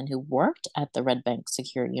with a woman who worked at the Red Bank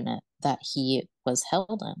secure unit that he was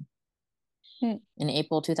held in. Hmm. In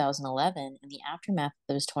April 2011, in the aftermath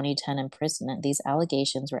of his 2010 imprisonment, these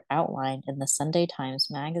allegations were outlined in the Sunday Times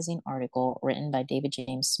Magazine article written by David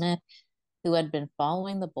James Smith, who had been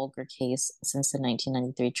following the Bulgar case since the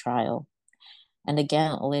 1993 trial. And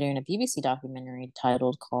again, later in a BBC documentary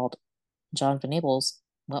called John Venables,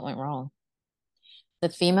 What Went Wrong? The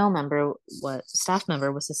staff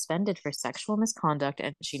member was suspended for sexual misconduct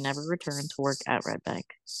and she never returned to work at Red Bank.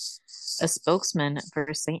 A spokesman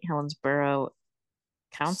for St. Helens Borough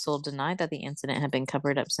Council denied that the incident had been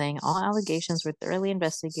covered up, saying all allegations were thoroughly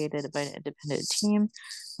investigated by an independent team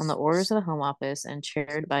on the orders of the Home Office and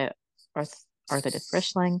chaired by Arthur de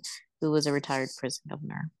Frischling, who was a retired prison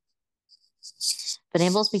governor.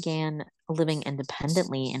 Venables began living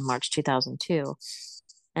independently in March 2002,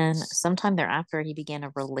 and sometime thereafter, he began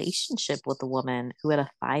a relationship with a woman who had a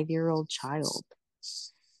 5-year-old child.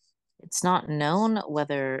 It's not known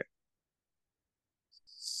whether,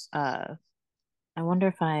 uh, I wonder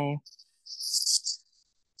if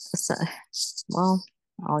so, well,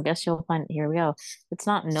 I guess you'll find, here we go. It's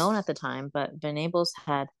not known at the time, but Venables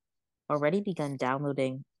had already begun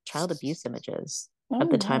downloading child abuse images Oh at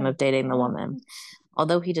the time no. of dating the woman,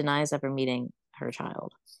 although he denies ever meeting her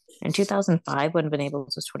child. In 2005, when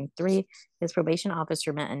Venables was 23, his probation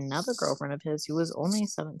officer met another girlfriend of his who was only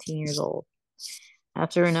 17 years old.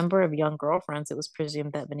 After a number of young girlfriends, it was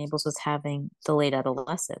presumed that Venables was having delayed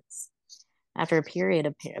adolescence. After a period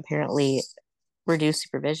of apparently reduced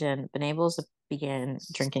supervision, Venables began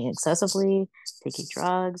drinking excessively, taking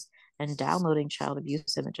drugs, and downloading child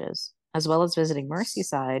abuse images, as well as visiting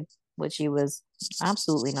Merseyside, which he was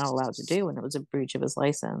absolutely not allowed to do, and it was a breach of his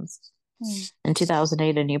license. Hmm. In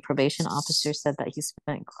 2008, a new probation officer said that he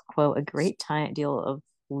spent, quote, a deal of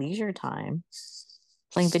leisure time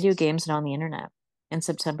playing video games and on the internet. In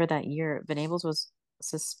September that year, Venables was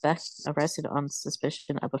arrested on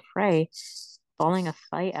suspicion of a fray following a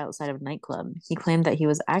fight outside of a nightclub. He claimed that he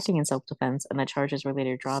was acting in self-defense and the charges were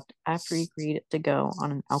later dropped after he agreed to go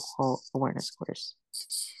on an alcohol awareness course.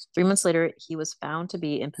 3 months later, he was found to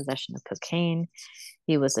be in possession of cocaine.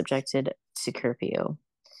 He was subjected to curfew.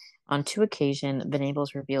 On 2 occasions,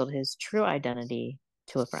 Venables revealed his true identity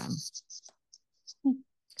to a friend.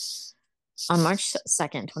 On March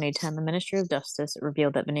 2nd, 2010, the Ministry of Justice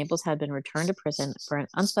revealed that Venables had been returned to prison for an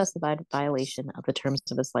unspecified violation of the terms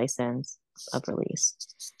of his license of release,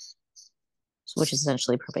 which is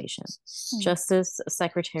essentially probation. Justice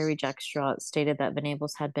Secretary Jack Straw stated that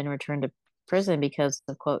Venables had been returned to prison because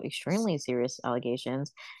of, quote, extremely serious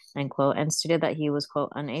allegations, end quote, and stated that he was,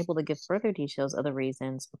 quote, unable to give further details of the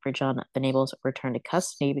reasons for John Venables' return to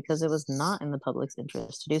custody because it was not in the public's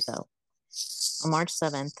interest to do so. On March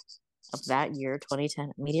 7th of that year,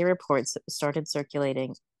 2010, media reports started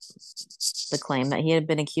circulating the claim that he had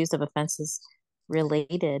been accused of offenses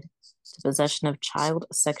related to possession of child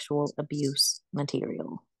sexual abuse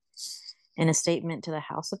material. In a statement to the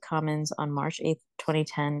House of Commons on March 8th,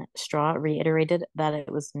 2010, Straw reiterated that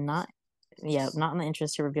it was not in the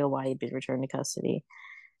interest to reveal why he'd been returned to custody.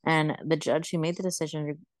 And the judge who made the decision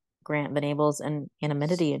to grant Venables an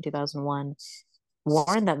anonymity in 2001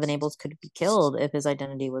 warned that Venables could be killed if his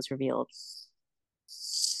identity was revealed.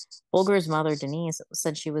 Bulgar's mother, Denise,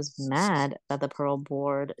 said she was mad that the parole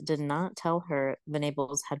board did not tell her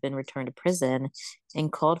Venables had been returned to prison and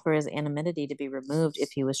called for his anonymity to be removed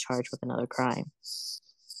if he was charged with another crime.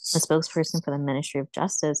 A spokesperson for the Ministry of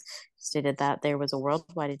Justice stated that there was a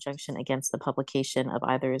worldwide injunction against the publication of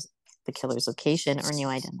either the killer's location or new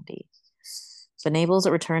identity. Venables'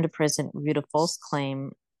 return to prison revived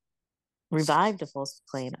a false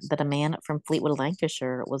claim that a man from Fleetwood,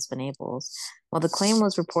 Lancashire was Venables. While the claim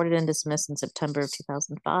was reported and dismissed in September of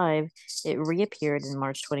 2005, it reappeared in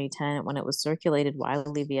March 2010 when it was circulated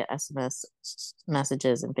widely via SMS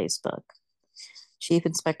messages and Facebook. Chief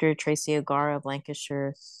Inspector Tracy O'Gara of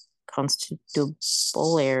Lancashire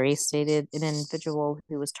Constabulary stated an individual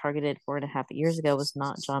who was targeted 4.5 years ago was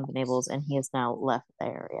not John Venables, and he has now left the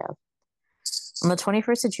area. On the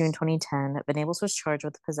 21st of June 2010, Venables was charged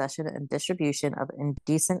with possession and distribution of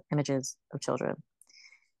indecent images of children.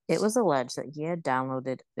 It was alleged that he had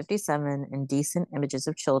downloaded 57 indecent images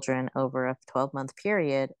of children over a 12-month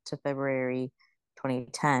period to February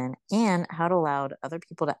 2010 and had allowed other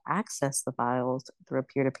people to access the files through a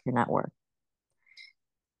peer-to-peer network.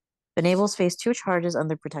 Venables faced 2 charges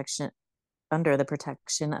under the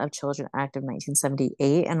Protection of Children Act of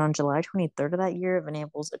 1978, and on July 23rd of that year,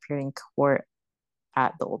 Venables appeared in court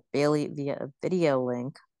at the Old Bailey via a video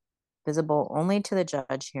link visible only to the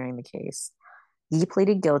judge hearing the case. He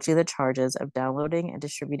pleaded guilty to the charges of downloading and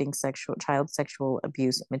distributing child sexual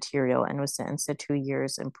abuse material and was sentenced to 2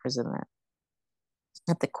 years imprisonment.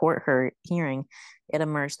 At the hearing, it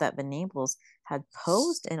emerged that Venables had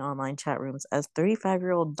posed in online chat rooms as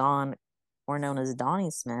 35-year-old Dawn, or known as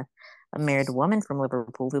Donnie Smith, a married woman from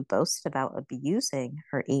Liverpool who boasted about abusing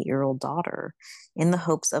her 8-year-old daughter in the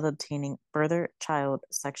hopes of obtaining further child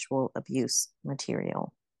sexual abuse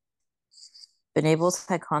material. Venables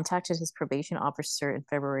had contacted his probation officer in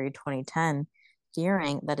February 2010,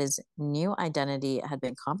 fearing that his new identity had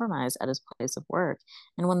been compromised at his place of work.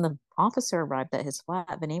 And when the officer arrived at his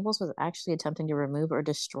flat, Venables was actually attempting to remove or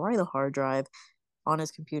destroy the hard drive on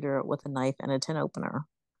his computer with a knife and a tin opener.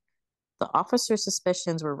 The officer's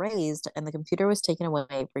suspicions were raised, and the computer was taken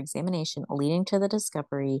away for examination, leading to the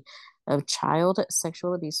discovery of child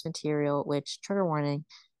sexual abuse material, which, trigger warning,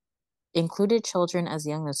 included children as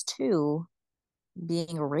young as 2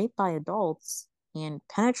 being raped by adults and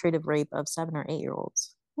penetrative rape of 7 or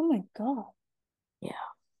 8-year-olds. Oh my God. Yeah.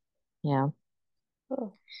 Yeah.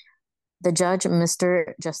 Oh. The judge,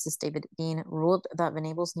 Mr. Justice David Dean, ruled that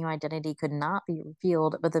Venable's new identity could not be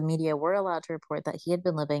revealed, but the media were allowed to report that he had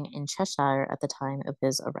been living in Cheshire at the time of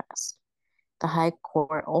his arrest. The High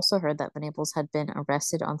Court also heard that Venables had been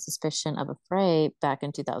arrested on suspicion of a fray back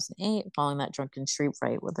in 2008 following that drunken street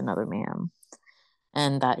fight with another man,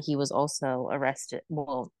 and that he was also arrested,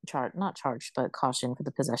 well, not charged, but cautioned for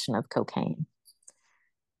the possession of cocaine.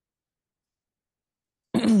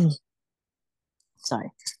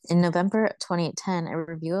 Sorry. In November 2010, a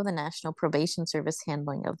review of the National Probation Service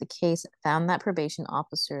handling of the case found that probation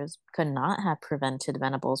officers could not have prevented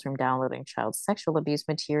Venables from downloading child sexual abuse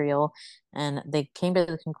material, and they came to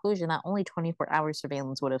the conclusion that only 24-hour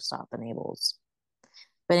surveillance would have stopped Venables.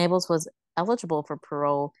 Venables was eligible for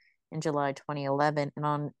parole in July 2011, and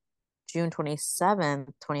on June 27,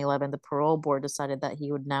 2011, the parole board decided that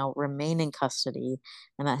he would now remain in custody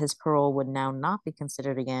and that his parole would now not be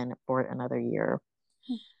considered again for another year.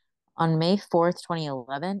 On May 4th,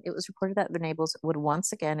 2011, it was reported that Venables would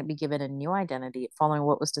once again be given a new identity following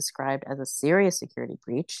what was described as a serious security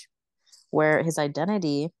breach, where his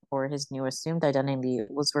identity, or his new assumed identity,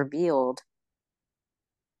 was revealed,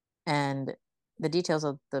 and the details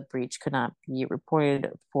of the breach could not be reported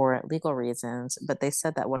for legal reasons. But they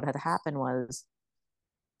said that what had happened was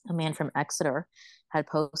a man from Exeter had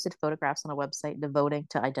posted photographs on a website devoting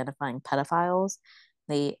to identifying pedophiles.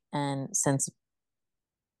 And since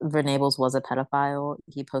Vernables was a pedophile,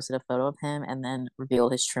 he posted a photo of him and then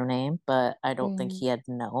revealed his true name. But I don't think Mm. he had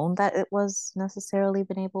known that it was necessarily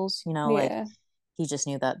Venables. Like Yeah. he just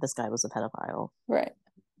knew that this guy was a pedophile. Right.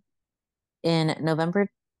 In November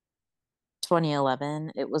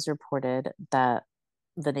 2011, it was reported that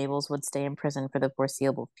Venables would stay in prison for the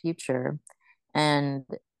foreseeable future, and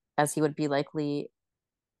as he would be likely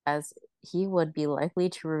as he would be likely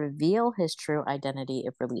to reveal his true identity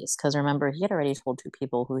if released. Because remember, he had already told 2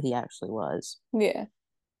 people who he actually was. Yeah.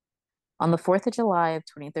 On the 4th of July of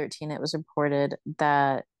 2013, it was reported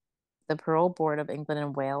that the Parole Board of England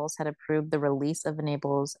and Wales had approved the release of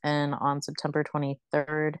Venables, and on September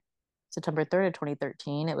 3rd of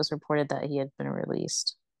 2013, it was reported that he had been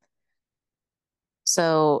released.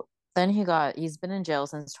 So then he's been in jail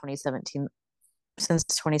since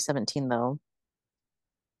 2017 though,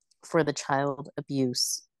 for the child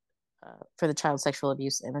sexual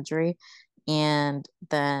abuse imagery. And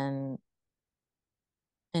then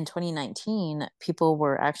in 2019, people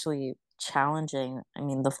were actually challenging, I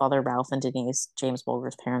mean, the father, Ralph and Denise, James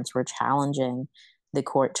Bulgar's parents, were challenging the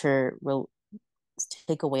court to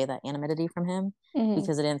take away that anonymity from him Mm-hmm.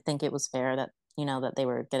 because they didn't think it was fair that, that they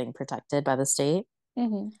were getting protected by the state.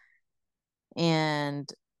 Mm-hmm. And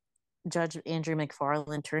Judge Andrew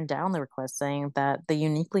McFarland turned down the request, saying that the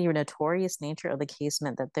uniquely notorious nature of the case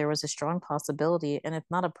meant that there was a strong possibility, and if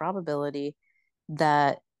not a probability,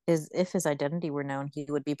 that if his identity were known, he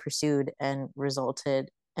would be pursued and would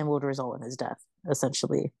result in his death,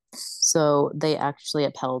 essentially. So they actually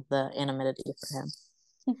upheld the anonymity for him.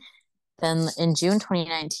 Then in June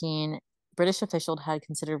 2019, British officials had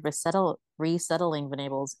considered resettling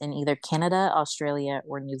Venables in either Canada, Australia,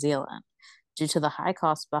 or New Zealand due to the high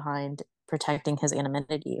cost behind protecting his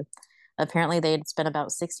anonymity. Apparently, they had spent about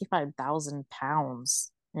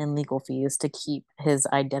 £65,000 in legal fees to keep his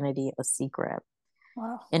identity a secret.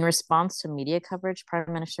 Wow. In response to media coverage,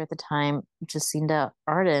 Prime Minister at the time, Jacinda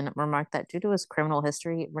Ardern, remarked that due to his criminal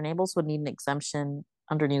history, Venables would need an exemption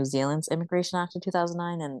under New Zealand's Immigration Act of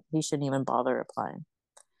 2009, and he shouldn't even bother applying.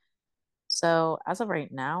 So, as of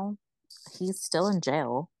right now, he's still in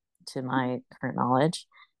jail, to my current knowledge.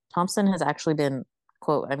 Thompson has actually been,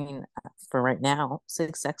 quote, I mean, for right now,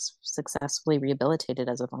 successfully rehabilitated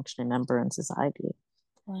as a functioning member in society.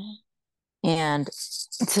 Wow. And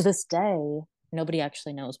to this day, nobody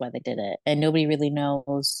actually knows why they did it. And nobody really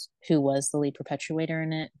knows who was the lead perpetuator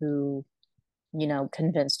in it, who,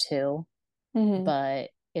 convinced who. Hmm. But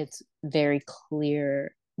it's very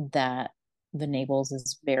clear that Venables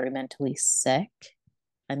is very mentally sick.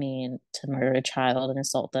 I mean, to murder a child and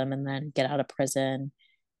assault them and then get out of prison,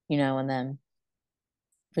 and then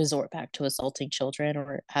resort back to assaulting children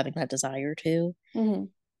or having that desire to. Hmm.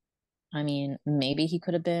 I mean, maybe he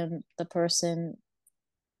could have been the person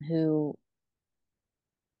who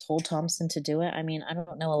told Thompson to do it. I mean, I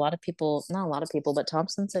don't know. A lot of people, not a lot of people, but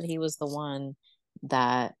Thompson said he was the one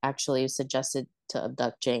that actually suggested to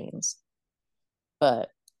abduct James. But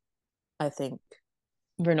I think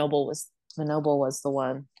Grenoble was the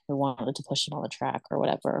one who wanted to push him on the track or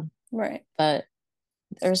whatever. Right. But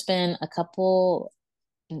there's been a couple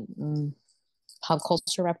pop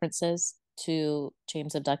culture references to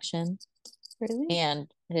James' abduction, Really? and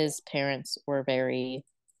his parents were very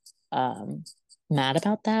um, mad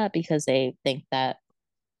about that because they think that,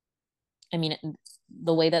 I mean,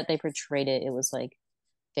 the way that they portrayed it, it was like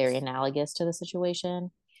very analogous to the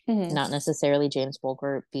situation. Hmm. Not necessarily James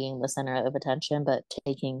Bulgar being the center of attention, but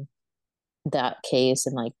taking that case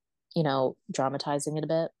and like, dramatizing it a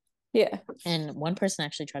bit. Yeah. And one person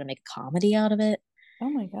actually tried to make a comedy out of it. Oh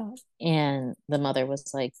my God. And the mother was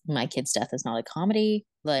like, my kid's death is not a comedy.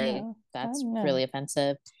 Like, No. that's No. really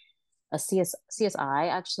offensive. CSI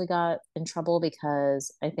actually got in trouble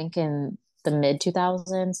because I think in the mid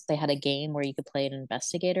 2000s, they had a game where you could play an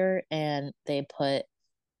investigator and they put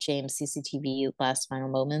James CCTV Last Final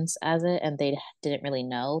Moments as it. And they didn't really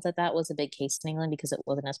know that that was a big case in England because it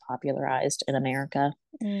wasn't as popularized in America.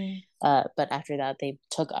 Mm. But after that, they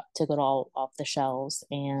took it all off the shelves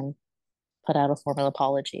and put out a formal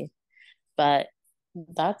apology. But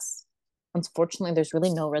that's unfortunately, there's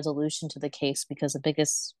really no resolution to the case because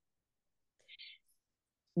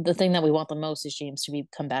the thing that we want the most is James to be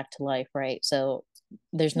come back to life, right? So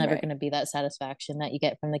there's never Right. going to be that satisfaction that you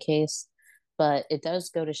get from the case. But it does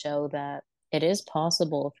go to show that it is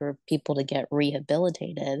possible for people to get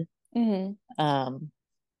rehabilitated. Hmm. Um,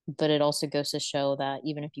 but it also goes to show that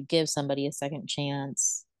even if you give somebody a second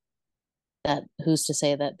chance, that who's to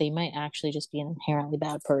say that they might actually just be an inherently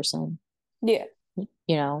bad person, Yeah.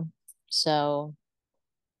 you know? So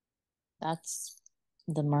that's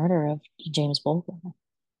the murder of James Bulger.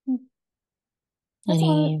 And That's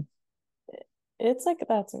on. he, It's like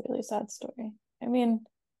that's a really sad story. I mean,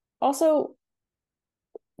 also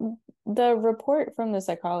the report from the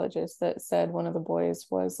psychologist that said one of the boys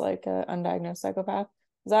was like a undiagnosed psychopath.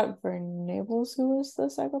 Is that Vernables who was the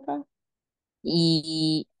psychopath?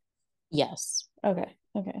 he yes, Okay.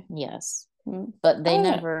 Okay. yes. Hmm. But I they don't know.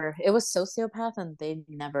 never, it was sociopath and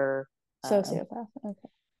uh, Sociopath. Okay.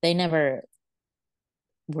 they never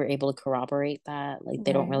were able to corroborate that. Like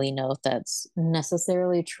they don't Right. really know if that's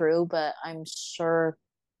necessarily true, but I'm sure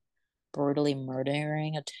brutally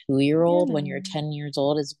murdering a 2-year-old when you're Yeah. 10 years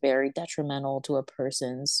old is very detrimental to a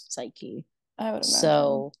person's psyche. I would imagine.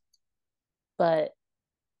 So, but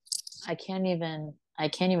I can't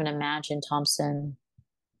even imagine Thompson.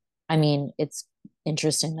 I mean, it's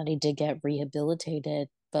interesting that he did get rehabilitated,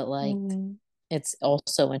 but like Hmm. it's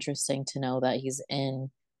also interesting to know that he's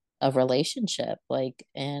in a relationship, like,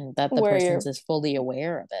 and that the Where person you're, is fully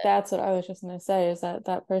aware of it. that's what I was just gonna say is that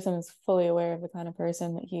that person is fully aware of the kind of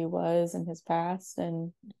person that he was in his past,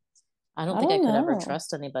 and I don't I think I don't could ever know.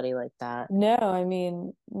 trust anybody like that. No, I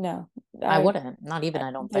mean, no. I I, wouldn't. Not even,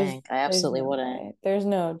 I don't there's think. I there's absolutely no wouldn't. way. There's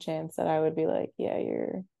no chance that I would be like, yeah,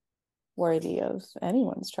 you're worthy of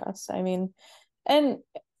anyone's trust. I mean, and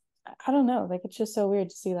I don't know, like it's just so weird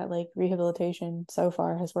to see that like rehabilitation so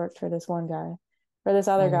far has worked for this one guy. For this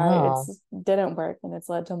other I guy, know. it's didn't work and it's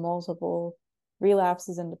led to multiple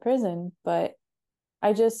relapses into prison. But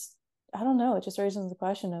I just I don't know. It just raises the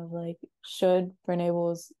question of like, should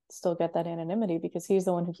Bernables still get that anonymity because he's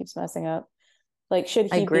the one who keeps messing up? Like, should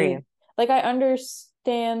I he agree. be like, I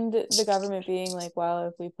understand the government being like, well,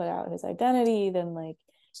 if we put out his identity, then like,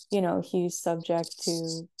 he's subject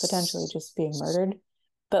to potentially just being murdered.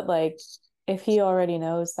 But like, if he already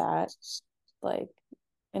knows that, like,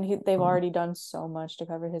 and they've already done so much to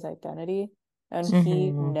cover his identity, and he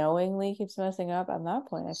Hmm. knowingly keeps messing up, at that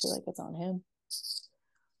point, I feel like it's on him.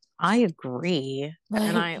 I agree.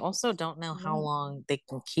 And I Like, also don't know how yeah, long they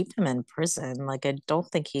can keep him in prison. Like, I don't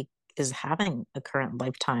think he is having a current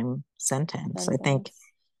lifetime sentence. I think sentence.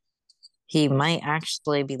 he might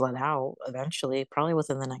actually be let out eventually, probably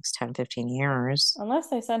within the next 10, 15 years. Unless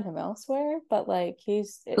they send him elsewhere, but like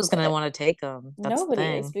Who's going to want to take him? That's the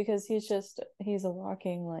nobody is thing. because he's a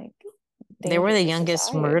walking like They were danger the to youngest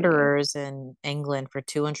society. murderers in England for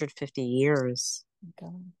 250 years.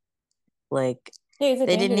 God. Like Yeah, it's a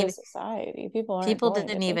they danger didn't to even society. People aren't people going to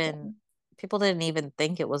didn't take even them. people didn't even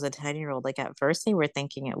think it was a 10-year-old. Like at first they were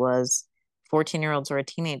thinking it was 14-year-olds or a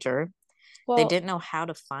teenager. They Well, didn't know how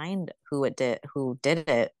to find who did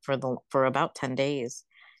it for about 10 days.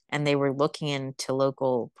 And they were looking into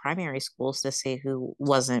local primary schools to see who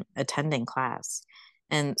wasn't attending class.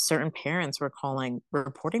 And certain parents were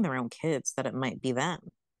reporting their own kids that it might be them.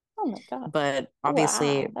 oh my God. But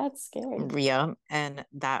obviously, Wow, that's scary. yeah, and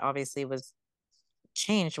that obviously was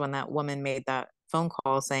changed when that woman made that phone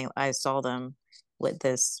call saying, I saw them with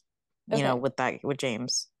this, Okay. with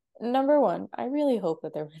James. Number one, I really hope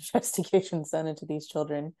that there were investigations done into these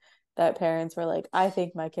children that parents were like, I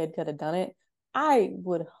think my kid could have done it. I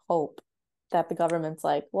would hope that the government's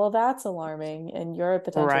like, well, that's alarming and you're a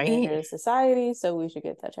potential danger Right? to society, so we should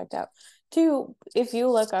get that checked out. Two, if you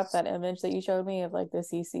look up that image that you showed me of like the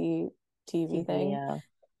CCTV TV, thing, yeah.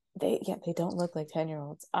 they don't look like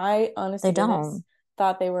 10-year-olds. I honest They to goodness don't.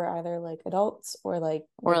 thought they were either like adults or Or like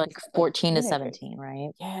you like said, like 14 to teenagers. 17,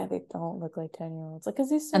 right? Yeah, they don't look like 10-year-olds. Like,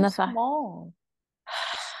 because he's And so the fact, small.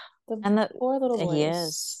 The and the, poor little he boy is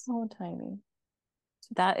is so tiny.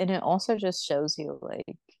 and it also just shows you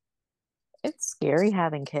like it's scary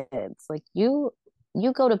having kids. Like you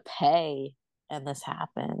go to pay and this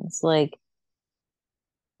happens. Like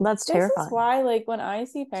that's This is terrifying. why, like, when I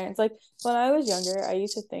see parents, like, when I was younger, I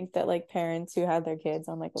used to think that, like, parents who had their kids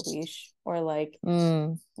on, like, a leash or,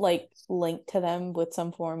 Mm, linked to them with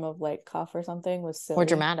some form of, like, cuff or something was or silly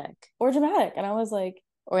dramatic. or dramatic. And I was like,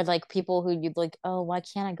 Or like people who you'd like, oh, why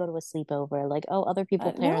can't I go to a sleepover? Like, oh, other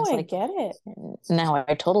people no, parents I like get it. now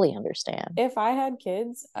I totally understand. If I had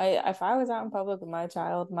kids, if I was out in public with my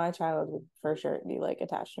child would for sure be, like,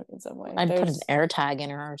 attached to me in some way. I'd put an There's air tag in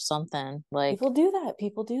her or something. people Like, do that.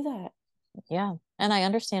 People do that. yeah. And I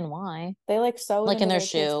understand why. They like sew it Like in into their their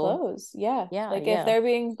kids' shoe. clothes. Yeah. Yeah, Like if yeah. they're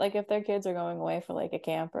being like if their kids are going away for like a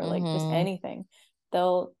camp or like just Hmm. anything,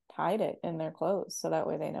 they'll hide it in their clothes so that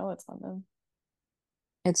way they know it's on them.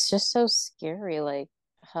 It's just so scary. Like,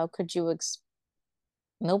 how could you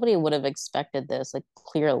nobody would have expected this, like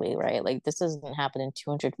clearly, right? Like this doesn't happen in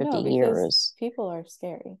 250 No, because years. people are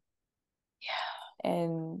scary.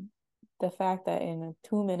 And the fact that in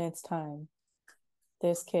 2 minutes time,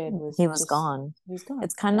 this kid He was was just gone. he's gone.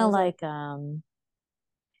 It's kind I of was like,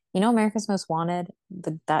 like America's Most Wanted,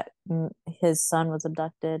 his son was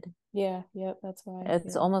abducted. yeah, yep, that's why.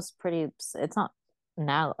 It's Yeah. almost pretty, it's not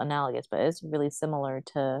now analogous, but it's really similar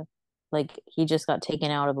to like he just got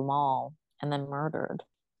taken out of a mall and then murdered.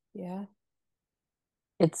 Yeah.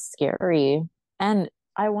 It's scary. And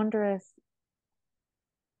I wonder if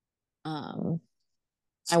um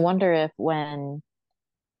I wonder if when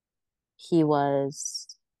he was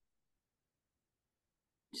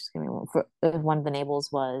just give me one for if one of the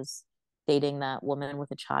Nables was dating that woman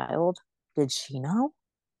with a child, did she know?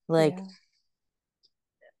 Like Yeah.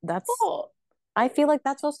 that's Oh, I feel like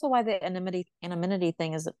that's also why the anonymity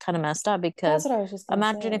thing is kind of messed up that's because what I was just gonna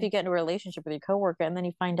imagine if you say. get into a relationship with your coworker and then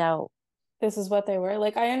you find out, This is what they were.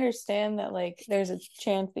 Like, I understand that, like, there's a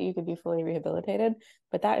chance that you could be fully rehabilitated,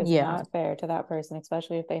 but that is yeah, not fair to that person,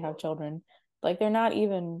 especially if they have children. Like, they're not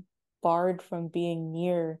even barred from being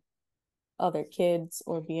near other kids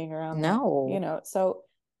or being around them, no. So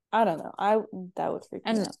I don't know. That would freak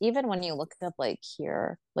me And out. even when you look up like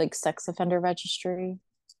here, like sex offender registry,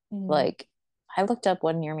 Mm, like I looked up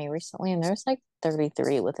one near me recently and there's like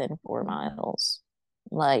 33 within four mm, miles.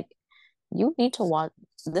 Like you need to watch.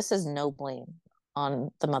 This is no blame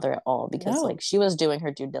on the mother at all because like no. she was doing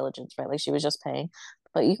her due diligence, right? Like she was just paying.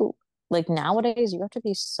 But you like nowadays you have to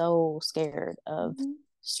be so scared of Hmm.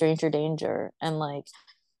 stranger danger and like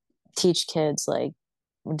teach kids like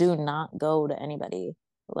do not go to anybody.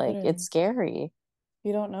 Like it's Literally. scary. If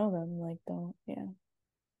you don't know them, like, don't. Yeah.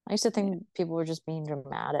 I used to Yeah. think people were just being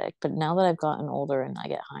dramatic, but now that I've gotten older and I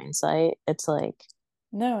get hindsight, it's like,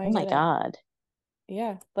 No, oh I my get it. God.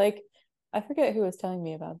 Yeah. Like, I forget who was telling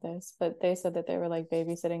me about this, but they said that they were like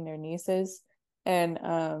babysitting their nieces and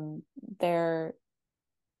their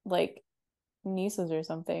like nieces or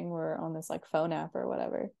something were on this like phone app or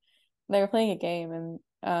whatever. They were playing a game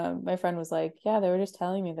and my friend was like, yeah, they were just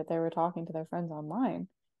telling me that they were talking to their friends online.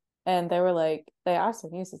 And they were like, they asked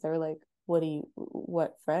their nieces, they were like,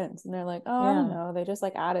 what friends? And they're like, oh, I don't Yeah. know. They just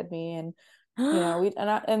like added me and we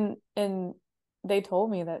and they told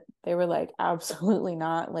me that they were like, absolutely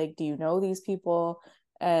not. Like, do you know these people?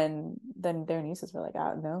 And then their nieces were like,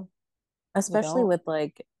 no, we Especially don't. with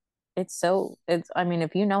like it's I mean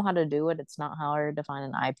if you know how to do it, it's not hard to find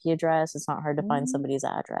an IP address, it's not hard to find Hmm. somebody's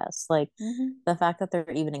address. Like Hmm. the fact that they're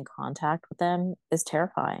even in contact with them is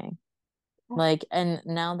terrifying. Like, and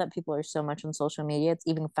now that people are so much on social media, it's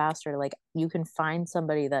even faster. Like, you can find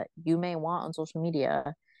somebody that you may want on social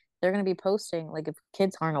media. They're going to be posting, like, if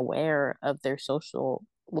kids aren't aware of their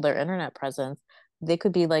well, their internet presence, they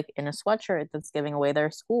could be like in a sweatshirt that's giving away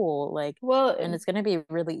their school. Like, and Well, it's going to be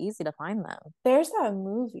really easy to find them. there's that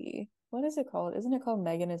movie. What is it called? Isn't it called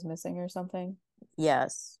Megan is Missing or something?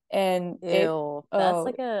 Yes. And it, Ew. That's oh,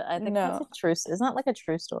 like I think that's no, a isn't that like a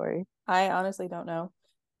true story? I honestly don't know.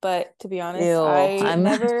 But to be honest, Ew. I I'm,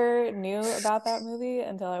 never knew about that movie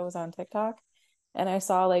until I was on TikTok. And I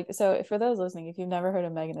saw like, so for those listening, if you've never heard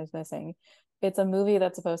of Megan is Missing, it's a movie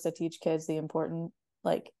that's supposed to teach kids the important,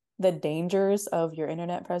 like the dangers of your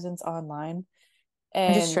internet presence online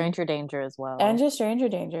and just and stranger danger as and well. just stranger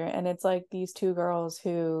danger. And it's like these two girls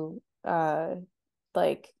who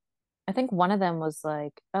like I think one of them was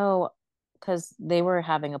like, oh, because they were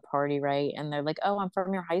having a party, right? And they're like, oh, I'm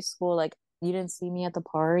from your high school. Like, you didn't see me at the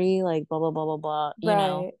party, like, blah, blah, blah, blah, blah,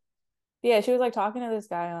 right. Yeah, she was like talking to this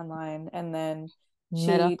guy online and then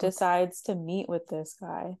met she up with, decides to meet with this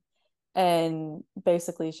guy and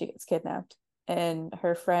basically she gets kidnapped. And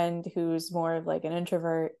her friend, who's more of like an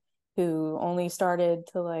introvert, who only started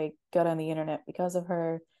to like get on the internet because of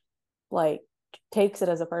her, like takes it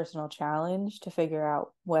as a personal challenge to figure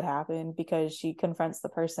out what happened because she confronts the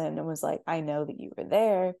person and was like, I know that you were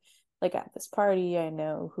there, like at this party, I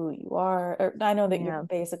know who you are, or I know that you're yeah.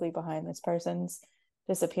 basically behind this person's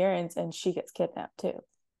disappearance, and she gets kidnapped too.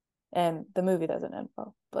 And the movie doesn't end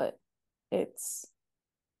well, but it's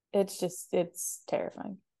it's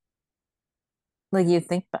terrifying. Like, you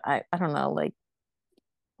think, I don't know, like,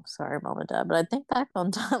 sorry, mom and dad, but I think back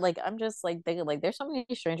on time, like, I'm just like thinking, like, there's so many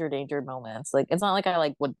stranger danger moments. Like, it's not like I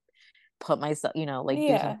like would put myself, like do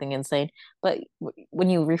Yeah. something insane. But when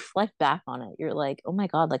you reflect back on it, you're like, oh my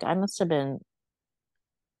God, like I must have been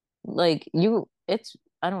like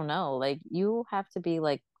I don't know, like you have to be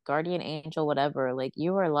like guardian angel, whatever. Like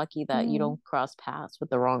you are lucky that you Mm-hmm. don't cross paths with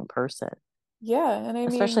the wrong person, Yeah, and I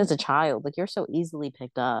especially as mean, a child. Like you're so easily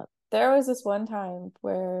picked up. there was this one time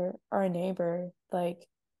where our neighbor, like,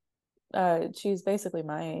 she's basically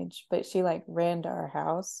my age, but she like ran to our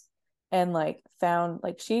house and like found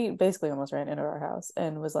like she basically almost ran into our house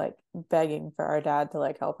and was like begging for our dad to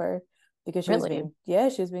like help her because Really?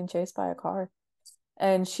 she was being chased by a car.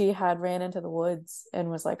 And she had ran into the woods and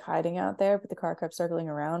was like hiding out there, but the car kept circling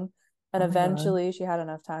around. And Oh my God. eventually she had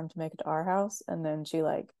enough time to make it to our house, and then she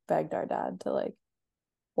like begged our dad to like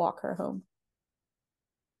walk her home.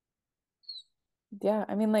 Yeah,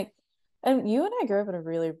 I mean, like, and you and I grew up in a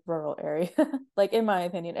really rural area. Like, in my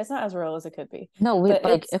opinion, it's not as rural as it could be, No, we but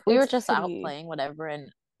like if we it's were just out pretty. playing whatever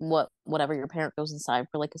and whatever your parent goes inside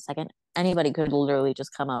for like a second, anybody could literally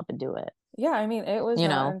just come up and do it, Yeah, I mean, it was you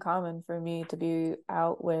not know? uncommon for me to be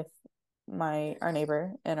out with my our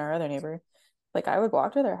neighbor and our other neighbor. Like, I would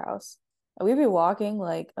walk to their house. We'd be walking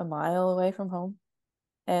like a mile away from home,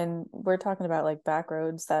 and we're talking about like back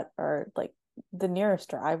roads that are like the nearest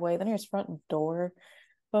driveway, the nearest front door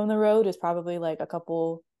from the road is probably like a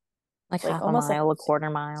couple, Like like half a almost mile, a quarter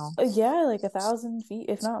mile. yeah, like 1,000 feet,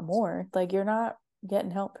 if not more. Like you're not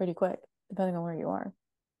getting help pretty quick, depending on where you are.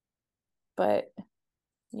 But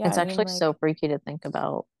yeah, It's I mean, actually so like, freaky to think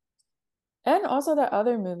about. and also that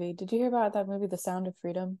other movie. Did you hear about that movie, The Sound of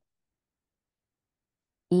Freedom?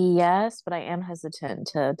 Yes, but I am hesitant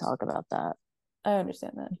to talk about that. I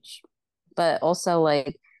understand that. But also,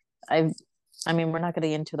 like, I've, I mean, we're not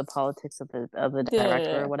getting into the politics of the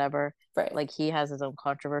director or Yeah, whatever. right. Like, he has his own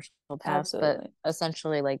controversial past, but Absolutely.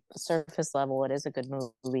 essentially, like, surface level, it is a good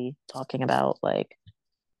movie talking about, like,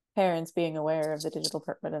 Parents being aware of the digital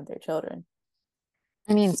footprint of their children.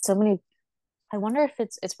 I mean, so many. I wonder if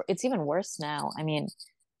it's even worse now. I mean,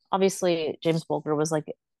 obviously, James Bulgar was like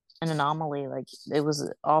an anomaly. Like, it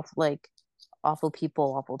was awful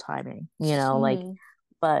people, awful timing. Like Hmm.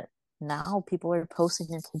 but now people are posting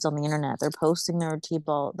their kids on the internet. They're posting their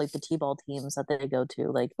t-ball, like the t-ball teams that they go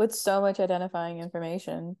to, With so much identifying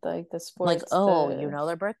information, like the like sports, oh, the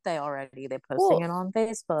their birthday already. They're posting it well, on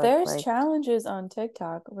Facebook. there's Like challenges on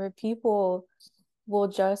TikTok where people will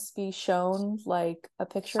just be shown like a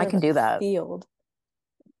picture I of can a do that. field.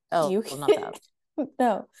 Oh, You well, not can that,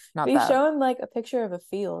 no, not be that. shown like a picture of a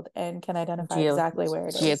field and can identify Geo exactly where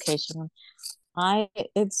it is. geocaching. I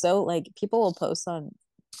it's so like people will post on.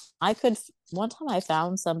 I could one time I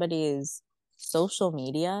found somebody's social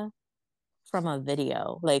media from a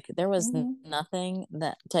video. Like there was Hmm. nothing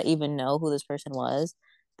that to even know who this person was.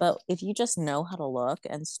 But if you just know how to look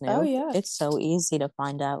and Oh snoop, yeah. it's so easy to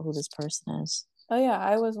find out who this person is. Oh yeah.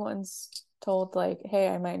 I was once told like, hey,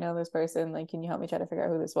 I might know this person. Like, can you help me try to figure out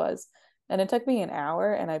who this was? And it took me an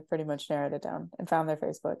hour and I pretty much narrowed it down and found their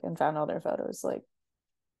Facebook and found all their photos. Like,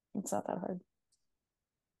 it's not that hard.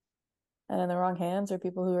 And in the wrong hands are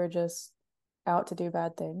people who are just out to do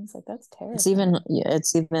bad things. Like, that's It's even, terrifying. yeah,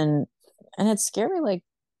 it's even, and it's scary. Like,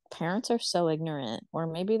 parents are so ignorant, or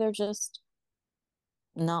maybe they're just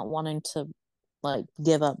not wanting to like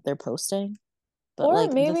give up their posting. But Or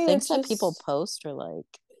like the maybe things it's that people just, post are like,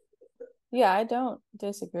 yeah, I don't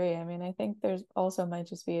disagree. I mean, I think there's also might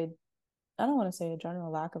just be a, I don't want to say a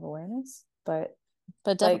general lack of awareness, but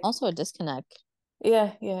but like, also a disconnect.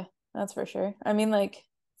 yeah, yeah, that's for sure. I mean, like,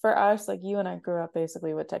 for us, like, you and I grew up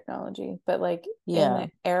basically with technology, but like in Yeah.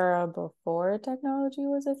 the era before technology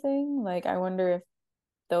was a thing, like, I wonder if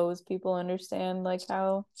those people understand, like,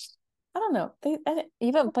 how, I don't know, But all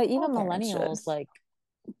even parents should. millennials like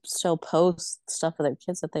still post stuff of their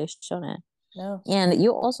kids that they've shown it. No. And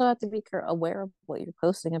you also have to be aware of what you're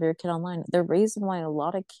posting of your kid online. The reason why a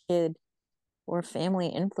lot of kid or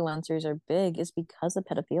family influencers are big is because of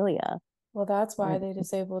pedophilia. Well, that's why Mm-hmm. they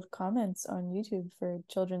disabled comments on YouTube for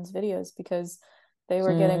children's videos because they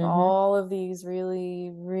were getting Mm-hmm. all of these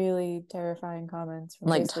really, really terrifying comments from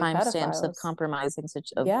Like basically timestamps of pedophiles. compromising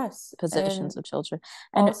such of Yes. positions And of children,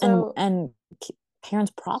 and also,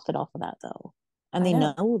 parents profit off of that though, and I they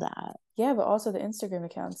know. know that. Yeah, but also the Instagram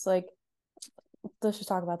accounts. Like, let's just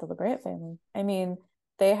talk about the LeBrant family. I mean,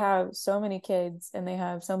 they have so many kids and they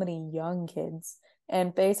have so many young kids.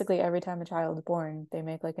 And basically, every time a child is born, they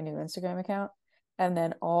make like a new Instagram account. And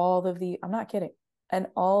then I'm not kidding. And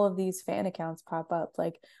all of these fan accounts pop up.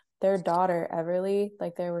 Like their daughter, Everly,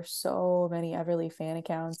 like there were so many Everly fan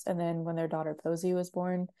accounts. And then when their daughter, Posey, was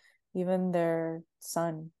born, even their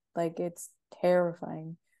son, like it's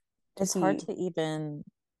terrifying to It's hard see to even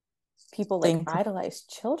people like think. idolize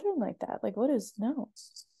children like that. Like, what is no?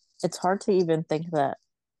 It's hard to even think that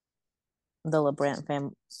the LeBrant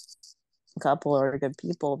family couple are good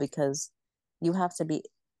people, because you have to be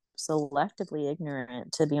selectively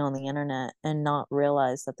ignorant to be on the internet and not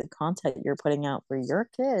realize that the content you're putting out for your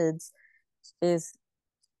kids is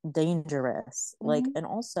dangerous. Like, Mhm. and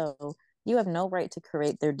also, you have no right to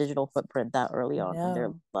create their digital footprint that early on in their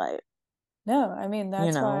No, life. no. I mean, You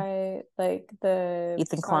that's know, why, like, the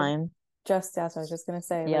Ethan pod, Klein. just that's what I was just gonna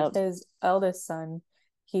say. Like, Yep. his eldest son,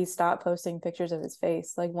 he stopped posting pictures of his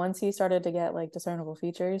face. Like, once he started to get like discernible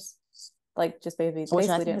features, like, just Which I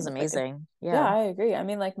basically think didn't is look like it. amazing. Yeah, Yeah. I agree. I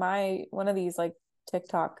mean, like, my one of these like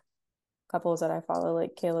TikTok couples that I follow,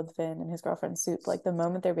 like Caleb Finn and his girlfriend Soup, like, the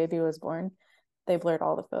moment their baby was born, they blurred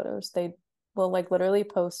all the photos. They will like literally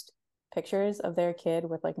post pictures of their kid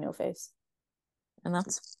with like no face. And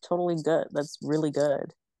that's totally good. That's really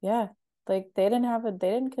good. Yeah. Like they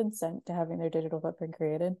didn't consent to having their digital footprint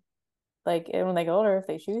created. Like, and when they get older, if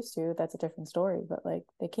they choose to, that's a different story. But like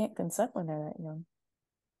they can't consent when they're that young.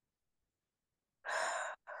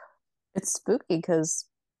 It's spooky because,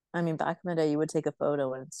 I mean, back in the day, you would take a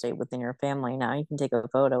photo and it stayed within your family. Now you can take a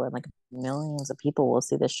photo and like millions of people will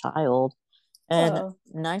see this child. And Well,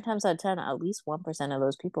 9 times out of 10, at least 1% of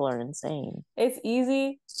those people are insane. it's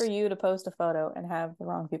easy for you to post a photo and have the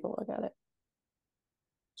wrong people look at it.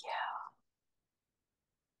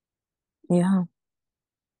 Yeah,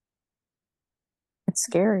 it's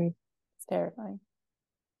scary. It's terrifying.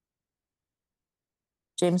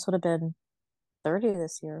 James would have been 30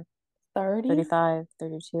 this year, 30? 35,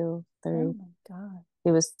 32, Oh 30. my God.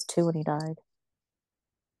 He was 2 when he died.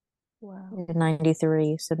 Wow. In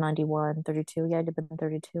 93, so 91, 32. Yeah, he'd have been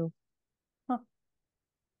 32. Huh.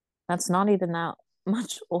 That's not even that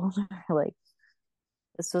much older. Like,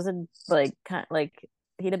 this wasn't like kind like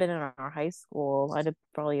he'd have been in our high school. I'd have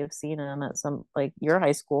probably have seen him at some like your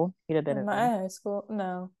high school. He'd have been In my in high school,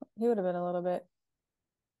 no, he would have been a little bit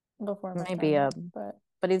before my maybe time, but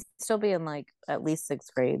but he'd still be in like at least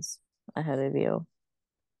sixth grades ahead of you.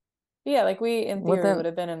 yeah, like we in With theory him, would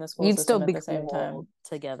have been in the school you'd still system at be the same cool time.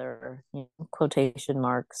 together, quotation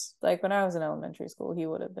marks, Like when I was in elementary school, he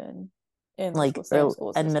would have been in the like school same early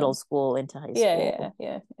school and middle system. school into high Yeah, yeah, school.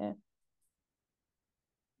 yeah, yeah.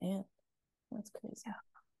 Yeah, that's crazy.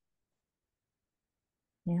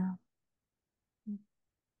 Yeah,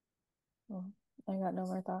 Well, I got no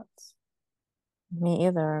more thoughts. me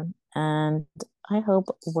either. And I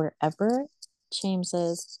hope wherever James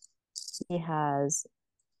is, he has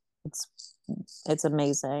it's it's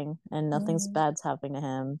amazing and nothing's Hmm. bad's happening to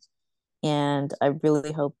him. And I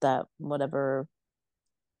really hope that whatever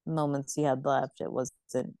moments he had left,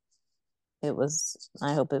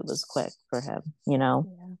 I hope it was quick for him, you know?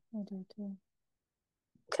 Yeah, I do too.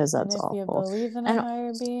 because And that's if you awful. believe in a And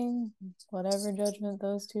higher being, whatever judgment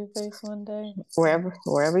those two face one day.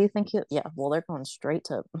 wherever you think you, yeah, well, they're going straight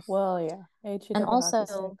to. Well, yeah, ate you And to the hockey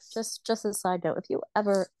also, sticks. just a side note, if you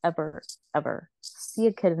ever see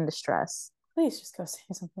a kid in distress, Please just go say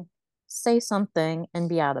something. say something and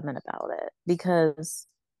be adamant about it, because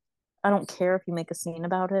I don't care if you make a scene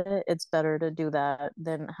about it. It's better to do that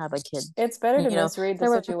than have a kid. It's better You to know, misread the there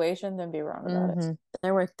were situation than be wrong about it. mhm,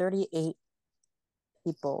 there were 38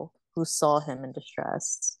 people who saw him in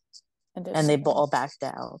distress, And did and they nothing. all backed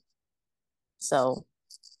down. So,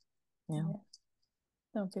 yeah, Yeah.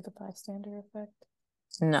 Don't be the bystander effect.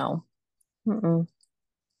 no. Mm-mm.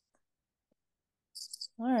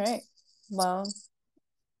 All right. Well,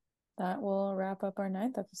 that will wrap up our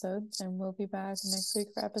ninth episode, and we'll be back next week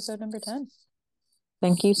for episode number 10.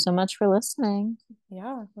 Thank you so much for listening.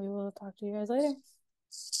 Yeah, we will talk to you guys later.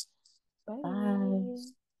 Bye.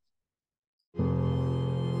 Bye.